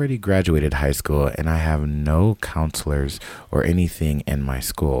 I've already graduated high school and I have no counselors or anything in my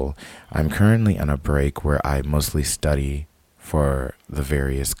school. I'm currently on a break where I mostly study for the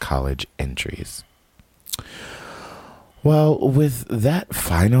various college entries. Well, with that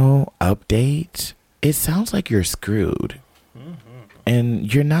final update, it sounds like you're screwed.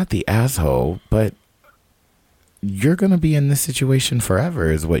 And you're not the asshole, but you're going to be in this situation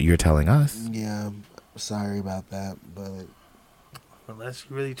forever is what you're telling us. Yeah, I'm sorry about that, but... Unless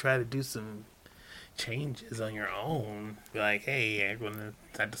you really try to do some changes on your own. Be like, hey, I'm going to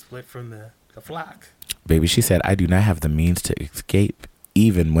have to split from the flock. Baby, she said, I do not have the means to escape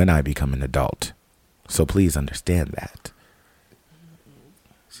even when I become an adult. So please understand that.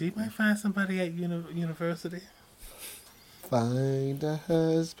 She might find somebody at university. Find a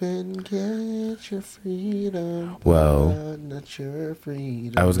husband, get your freedom. Well, not your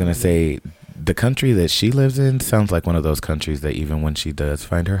freedom. I was going to say, the country that she lives in sounds like one of those countries that even when she does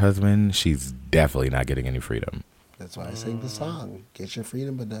find her husband, she's definitely not getting any freedom. That's why I sang the song. Get your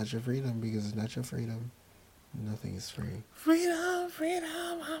freedom, but not your freedom, because it's not your freedom. Nothing is free. Freedom, freedom,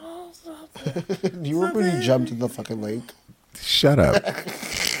 I want something. You remember when you jumped in the fucking lake? Shut up.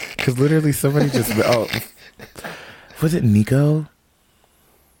 Because literally somebody just... Oh, was it Nico?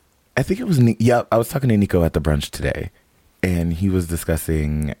 I think it was Nico. Yep, I was talking to Nico at the brunch today. And he was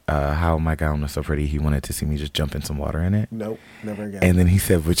discussing how my gown was so pretty. He wanted to see me just jump in some water in it. Nope, never again. And then he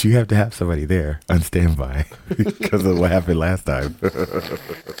said, but you have to have somebody there on standby because of what happened last time.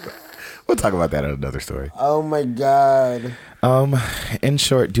 We'll talk about that in another story. Oh, my God. In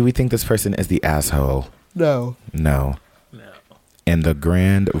short, do we think this person is the asshole? No. No. No. And the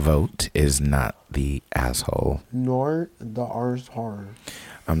grand vote is not the asshole. Nor the R's horror.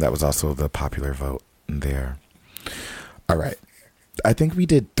 That was also the popular vote there. All right. I think we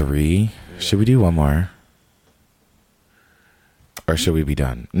did 3. Should we do one more? Or should we be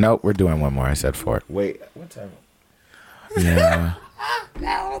done? Nope, we're doing one more. I said 4. Wait, what time? Yeah.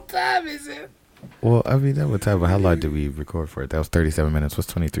 What time is it? Well, I mean, that would time, but how long did we record for it? That was 37 minutes.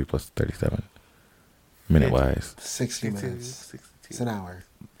 What's 23 plus 37? Minute-wise. 60 minutes. 62. It's an hour.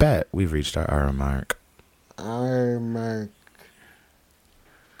 Bet we've reached our hour mark. Hour mark.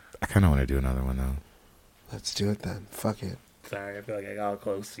 I kind of want to do another one, though. Let's do it then. Fuck it. Sorry, I feel like I got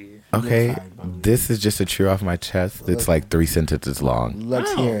close to you. Okay, You're fine, Bobby. this is just a cheer off my chest. It's like 3 sentences long.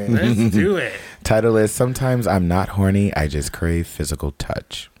 Let's hear it. Let's do it. Title is, Sometimes I'm Not Horny, I Just Crave Physical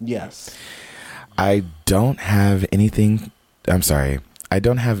Touch. Yes. I don't have anyone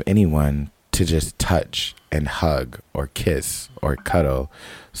to just touch and hug or kiss or cuddle.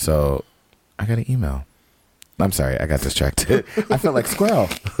 So I got an email. I'm sorry, I got distracted. I felt like squirrel.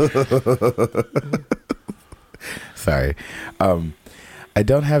 Sorry. I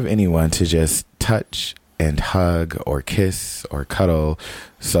don't have anyone to just touch and hug or kiss or cuddle.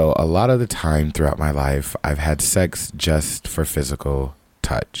 So a lot of the time throughout my life, I've had sex just for physical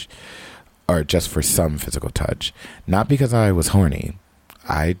touch. Or just for some physical touch. Not because I was horny.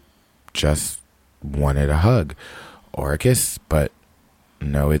 I just wanted a hug or a kiss. But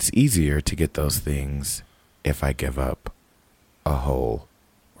no, it's easier to get those things if I give up a hole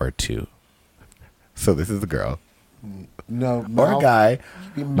or 2. So this is a girl. No. Or a guy.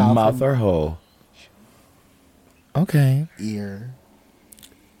 Mouth Mouth or hole. Okay. Ear.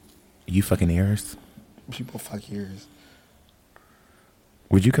 You fucking ears? People fuck ears.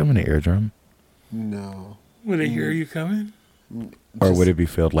 Would you come in an eardrum? No. Would they hear you coming? Or would it be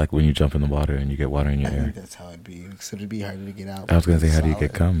felt like when you jump in the water and you get water in your I ear? think that's how it'd be. Because it'd be harder to get out. I was going to say, how do you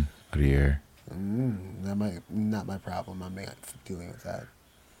Solid. get cum out of your ear? That might not my problem. I'm not dealing with that.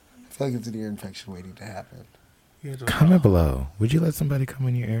 I feel like it's an ear infection waiting to happen. Comment below. Would you let somebody come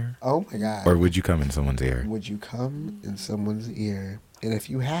in your ear? Oh my God. Or would you come in someone's ear? Would you come in someone's ear? And if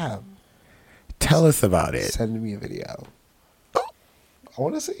you have, Tell us about it. send me a video. I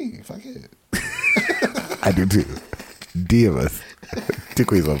want to see. Fuck it. I do too. DM us. 2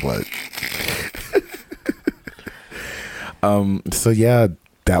 queens, 1 blood. So yeah,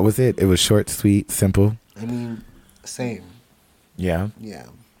 that was it. It was short, sweet, simple. I mean, same. Yeah. Yeah.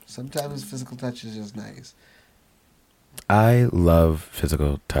 Sometimes physical touch is just nice. I love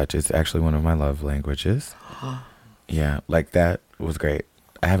physical touch. It's actually one of my love languages. Yeah, like that was great.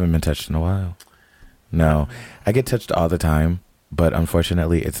 I haven't been touched in a while. No. I get touched all the time, but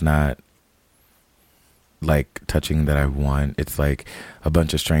unfortunately it's not like touching that I want. It's like a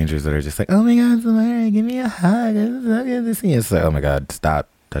bunch of strangers that are just like, oh my God, Samara, give me a hug. It's like, oh my God, stop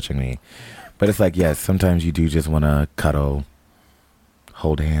touching me. But it's like, yes, sometimes you do just want to cuddle,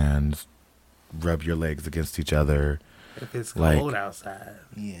 hold hands, rub your legs against each other. If it's like, cold outside.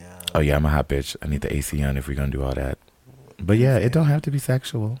 Yeah. Oh yeah, I'm a hot bitch. I need the AC on if we're going to do all that. But yeah, it don't have to be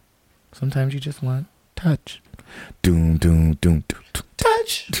sexual. Sometimes you just want touch. Doom, doom, doom, doom, doom.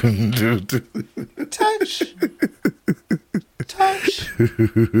 Touch. Doom, doom, doom. Touch. Touch.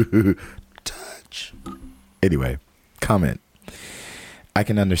 Touch. Anyway, comment. I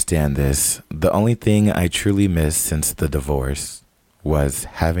can understand this. The only thing I truly missed since the divorce was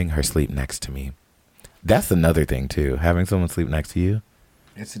having her sleep next to me. That's another thing too. Having someone sleep next to you.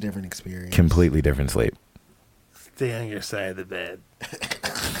 It's a different experience. Completely different sleep. Stay on your side of the bed.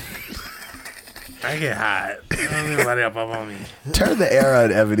 I get hot. I don't need nobody up on me. Turn the air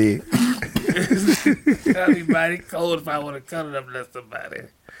on, Ebony. I'll be mighty cold if I want to cuddle up next to somebody.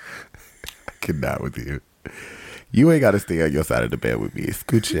 I cannot with you. You ain't got to stay on your side of the bed with me.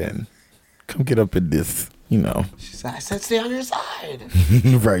 Scooch in. Come get up in this, you know. She said, I said stay on your side.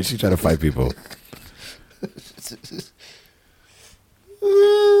 Right, she trying to fight people.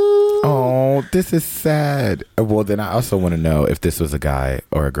 Oh, this is sad. Well, then I also want to know if this was a guy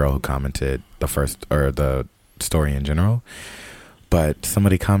or a girl who commented the first or the story in general. But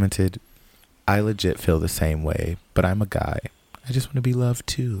somebody commented, I legit feel the same way, but I'm a guy. I just want to be loved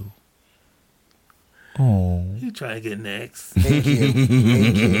too. Oh. You try to get next. Thank you.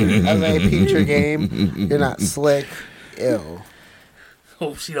 Thank you. I was like, I peeped your game. You're not slick. Ew.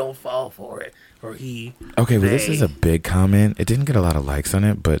 Hope she don't fall for it. Or he. Okay, well, this is a big comment. It didn't get a lot of likes on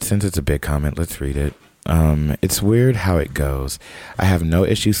it, but since it's a big comment, let's read it. It's weird how it goes. I have no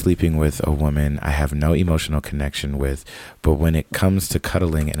issue sleeping with a woman I have no emotional connection with, but when it comes to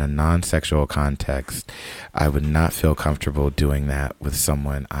cuddling in a non-sexual context, I would not feel comfortable doing that with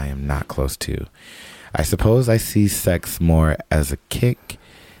someone I am not close to. I suppose I see sex more as a kick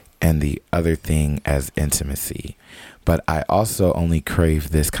and the other thing as intimacy. But I also only crave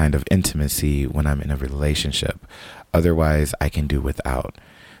this kind of intimacy when I'm in a relationship. Otherwise, I can do without.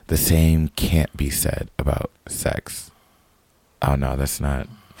 The same can't be said about sex. Oh, no, that's not.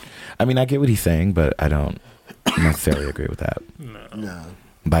 I mean, I get what he's saying, but I don't necessarily agree with that. No.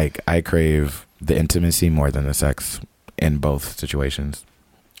 Like, I crave the intimacy more than the sex in both situations.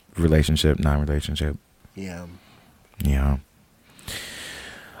 Relationship, non-relationship. Yeah. Yeah.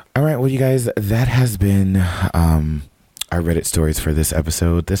 All right, well, you guys, that has been our Reddit stories for this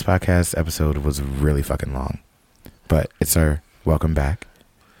episode. This podcast episode was really fucking long, but it's our welcome back.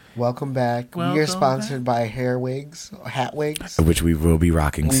 Welcome back. We are sponsored by hair wigs, hat wigs, which we will be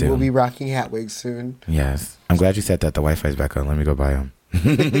rocking soon. We will be rocking hat wigs soon. Yes. I'm glad you said that. The Wi-Fi's back on. Let me go buy them. I'm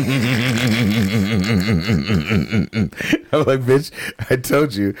like, bitch, I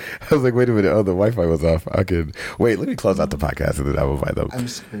told you. I was like, wait a minute. Oh, the Wi-Fi was off. I could wait. Let me close out the podcast and then I will buy them. I'm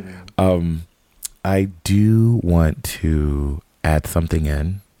screaming. I do want to add something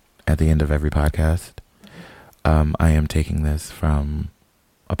in at the end of every podcast. I am taking this from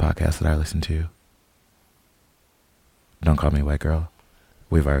a podcast that I listen to. Don't Call Me White Girl.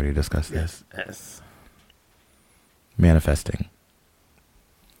 We've already discussed this. Yes. Manifesting.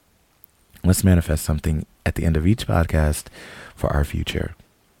 Let's manifest something at the end of each podcast for our future.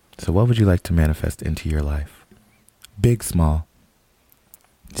 So what would you like to manifest into your life? Big, small,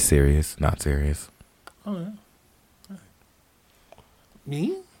 serious, not serious. Oh, yeah.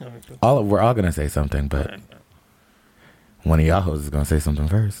 Me? We're all going to say something, but one of y'all hoes is going to say something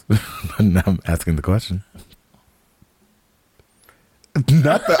first. And I'm asking the question.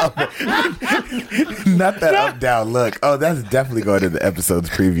 Not the up, not that up down look. Oh, that's definitely going to the episode's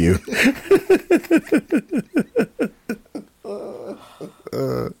preview.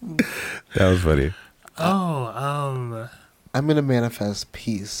 That was funny. I'm gonna manifest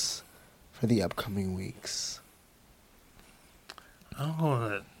peace for the upcoming weeks. I'm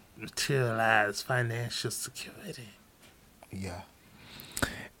gonna materialize financial security. Yeah.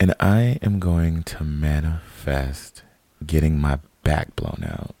 And I am going to manifest getting my back blown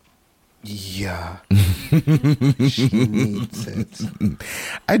out. Yeah. She needs it.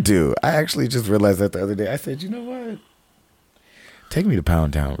 I do. I actually just realized that the other day. I said, you know what? Take me to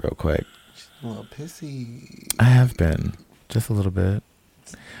Pound Town real quick. She's a little pissy. I have been. Just a little bit.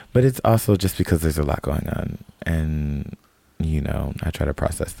 But it's also just because there's a lot going on. And, you know, I try to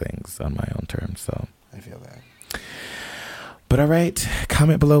process things on my own terms. So I feel that. But all right,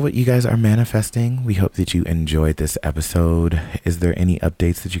 comment below what you guys are manifesting. We hope that you enjoyed this episode. Is there any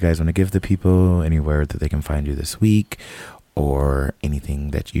updates that you guys want to give the people? Anywhere that they can find you this week? Or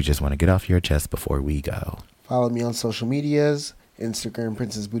anything that you just want to get off your chest before we go? Follow me on social medias. Instagram,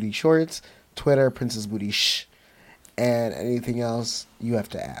 Princess Booty Shorts. Twitter, Princess Booty Shh. And anything else you have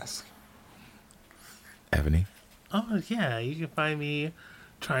to ask. Ebony? Oh, yeah. You can find me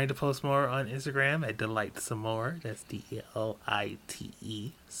trying to post more on Instagram at Delight Some More. That's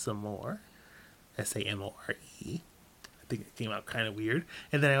DLITE Some More. SAMORE. I think it came out kind of weird.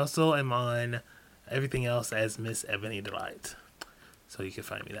 And then I also am on everything else as Miss Ebony Delight. So you can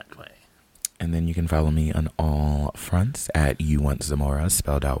find me that way. And then you can follow me on all fronts at You Want Zamora,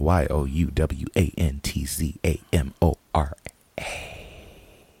 spelled out YOUWANTZAMORA.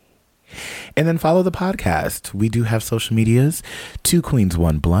 And then follow the podcast. We do have social medias, 2 Queens,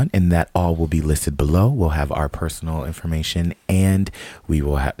 1 Blunt, and that all will be listed below. We'll have our personal information, and we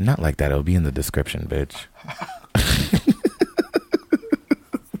will have, not like that, it'll be in the description, bitch.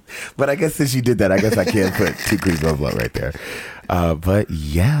 But I guess since you did that, I guess I can't put 2 Queens, 1 Blunt right there. But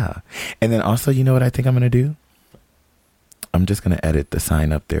yeah. And then also, you know what I think I'm going to do? I'm just going to edit the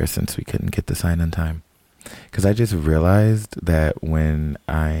sign up there since we couldn't get the sign in time. Because I just realized that when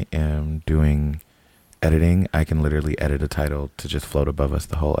I am doing editing, I can literally edit a title to just float above us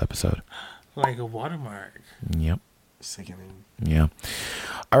the whole episode. Like a watermark. Yep. Sickening. Yeah.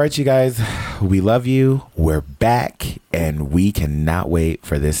 All right, you guys. We love you. We're back. And we cannot wait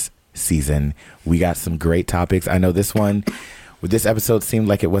for this season. We got some great topics. I know this episode seemed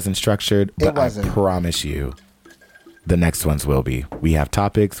like it wasn't structured, but I promise you the next ones will be. We have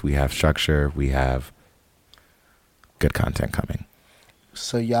topics. We have structure. We have good content coming.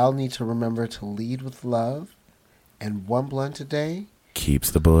 So y'all need to remember to lead with love, and 1 blunt a day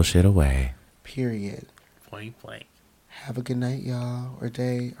keeps the bullshit away. Period. Point blank. Have a good night, y'all, or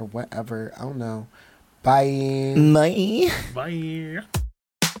day, or whatever. I don't know. Bye. Bye. Bye.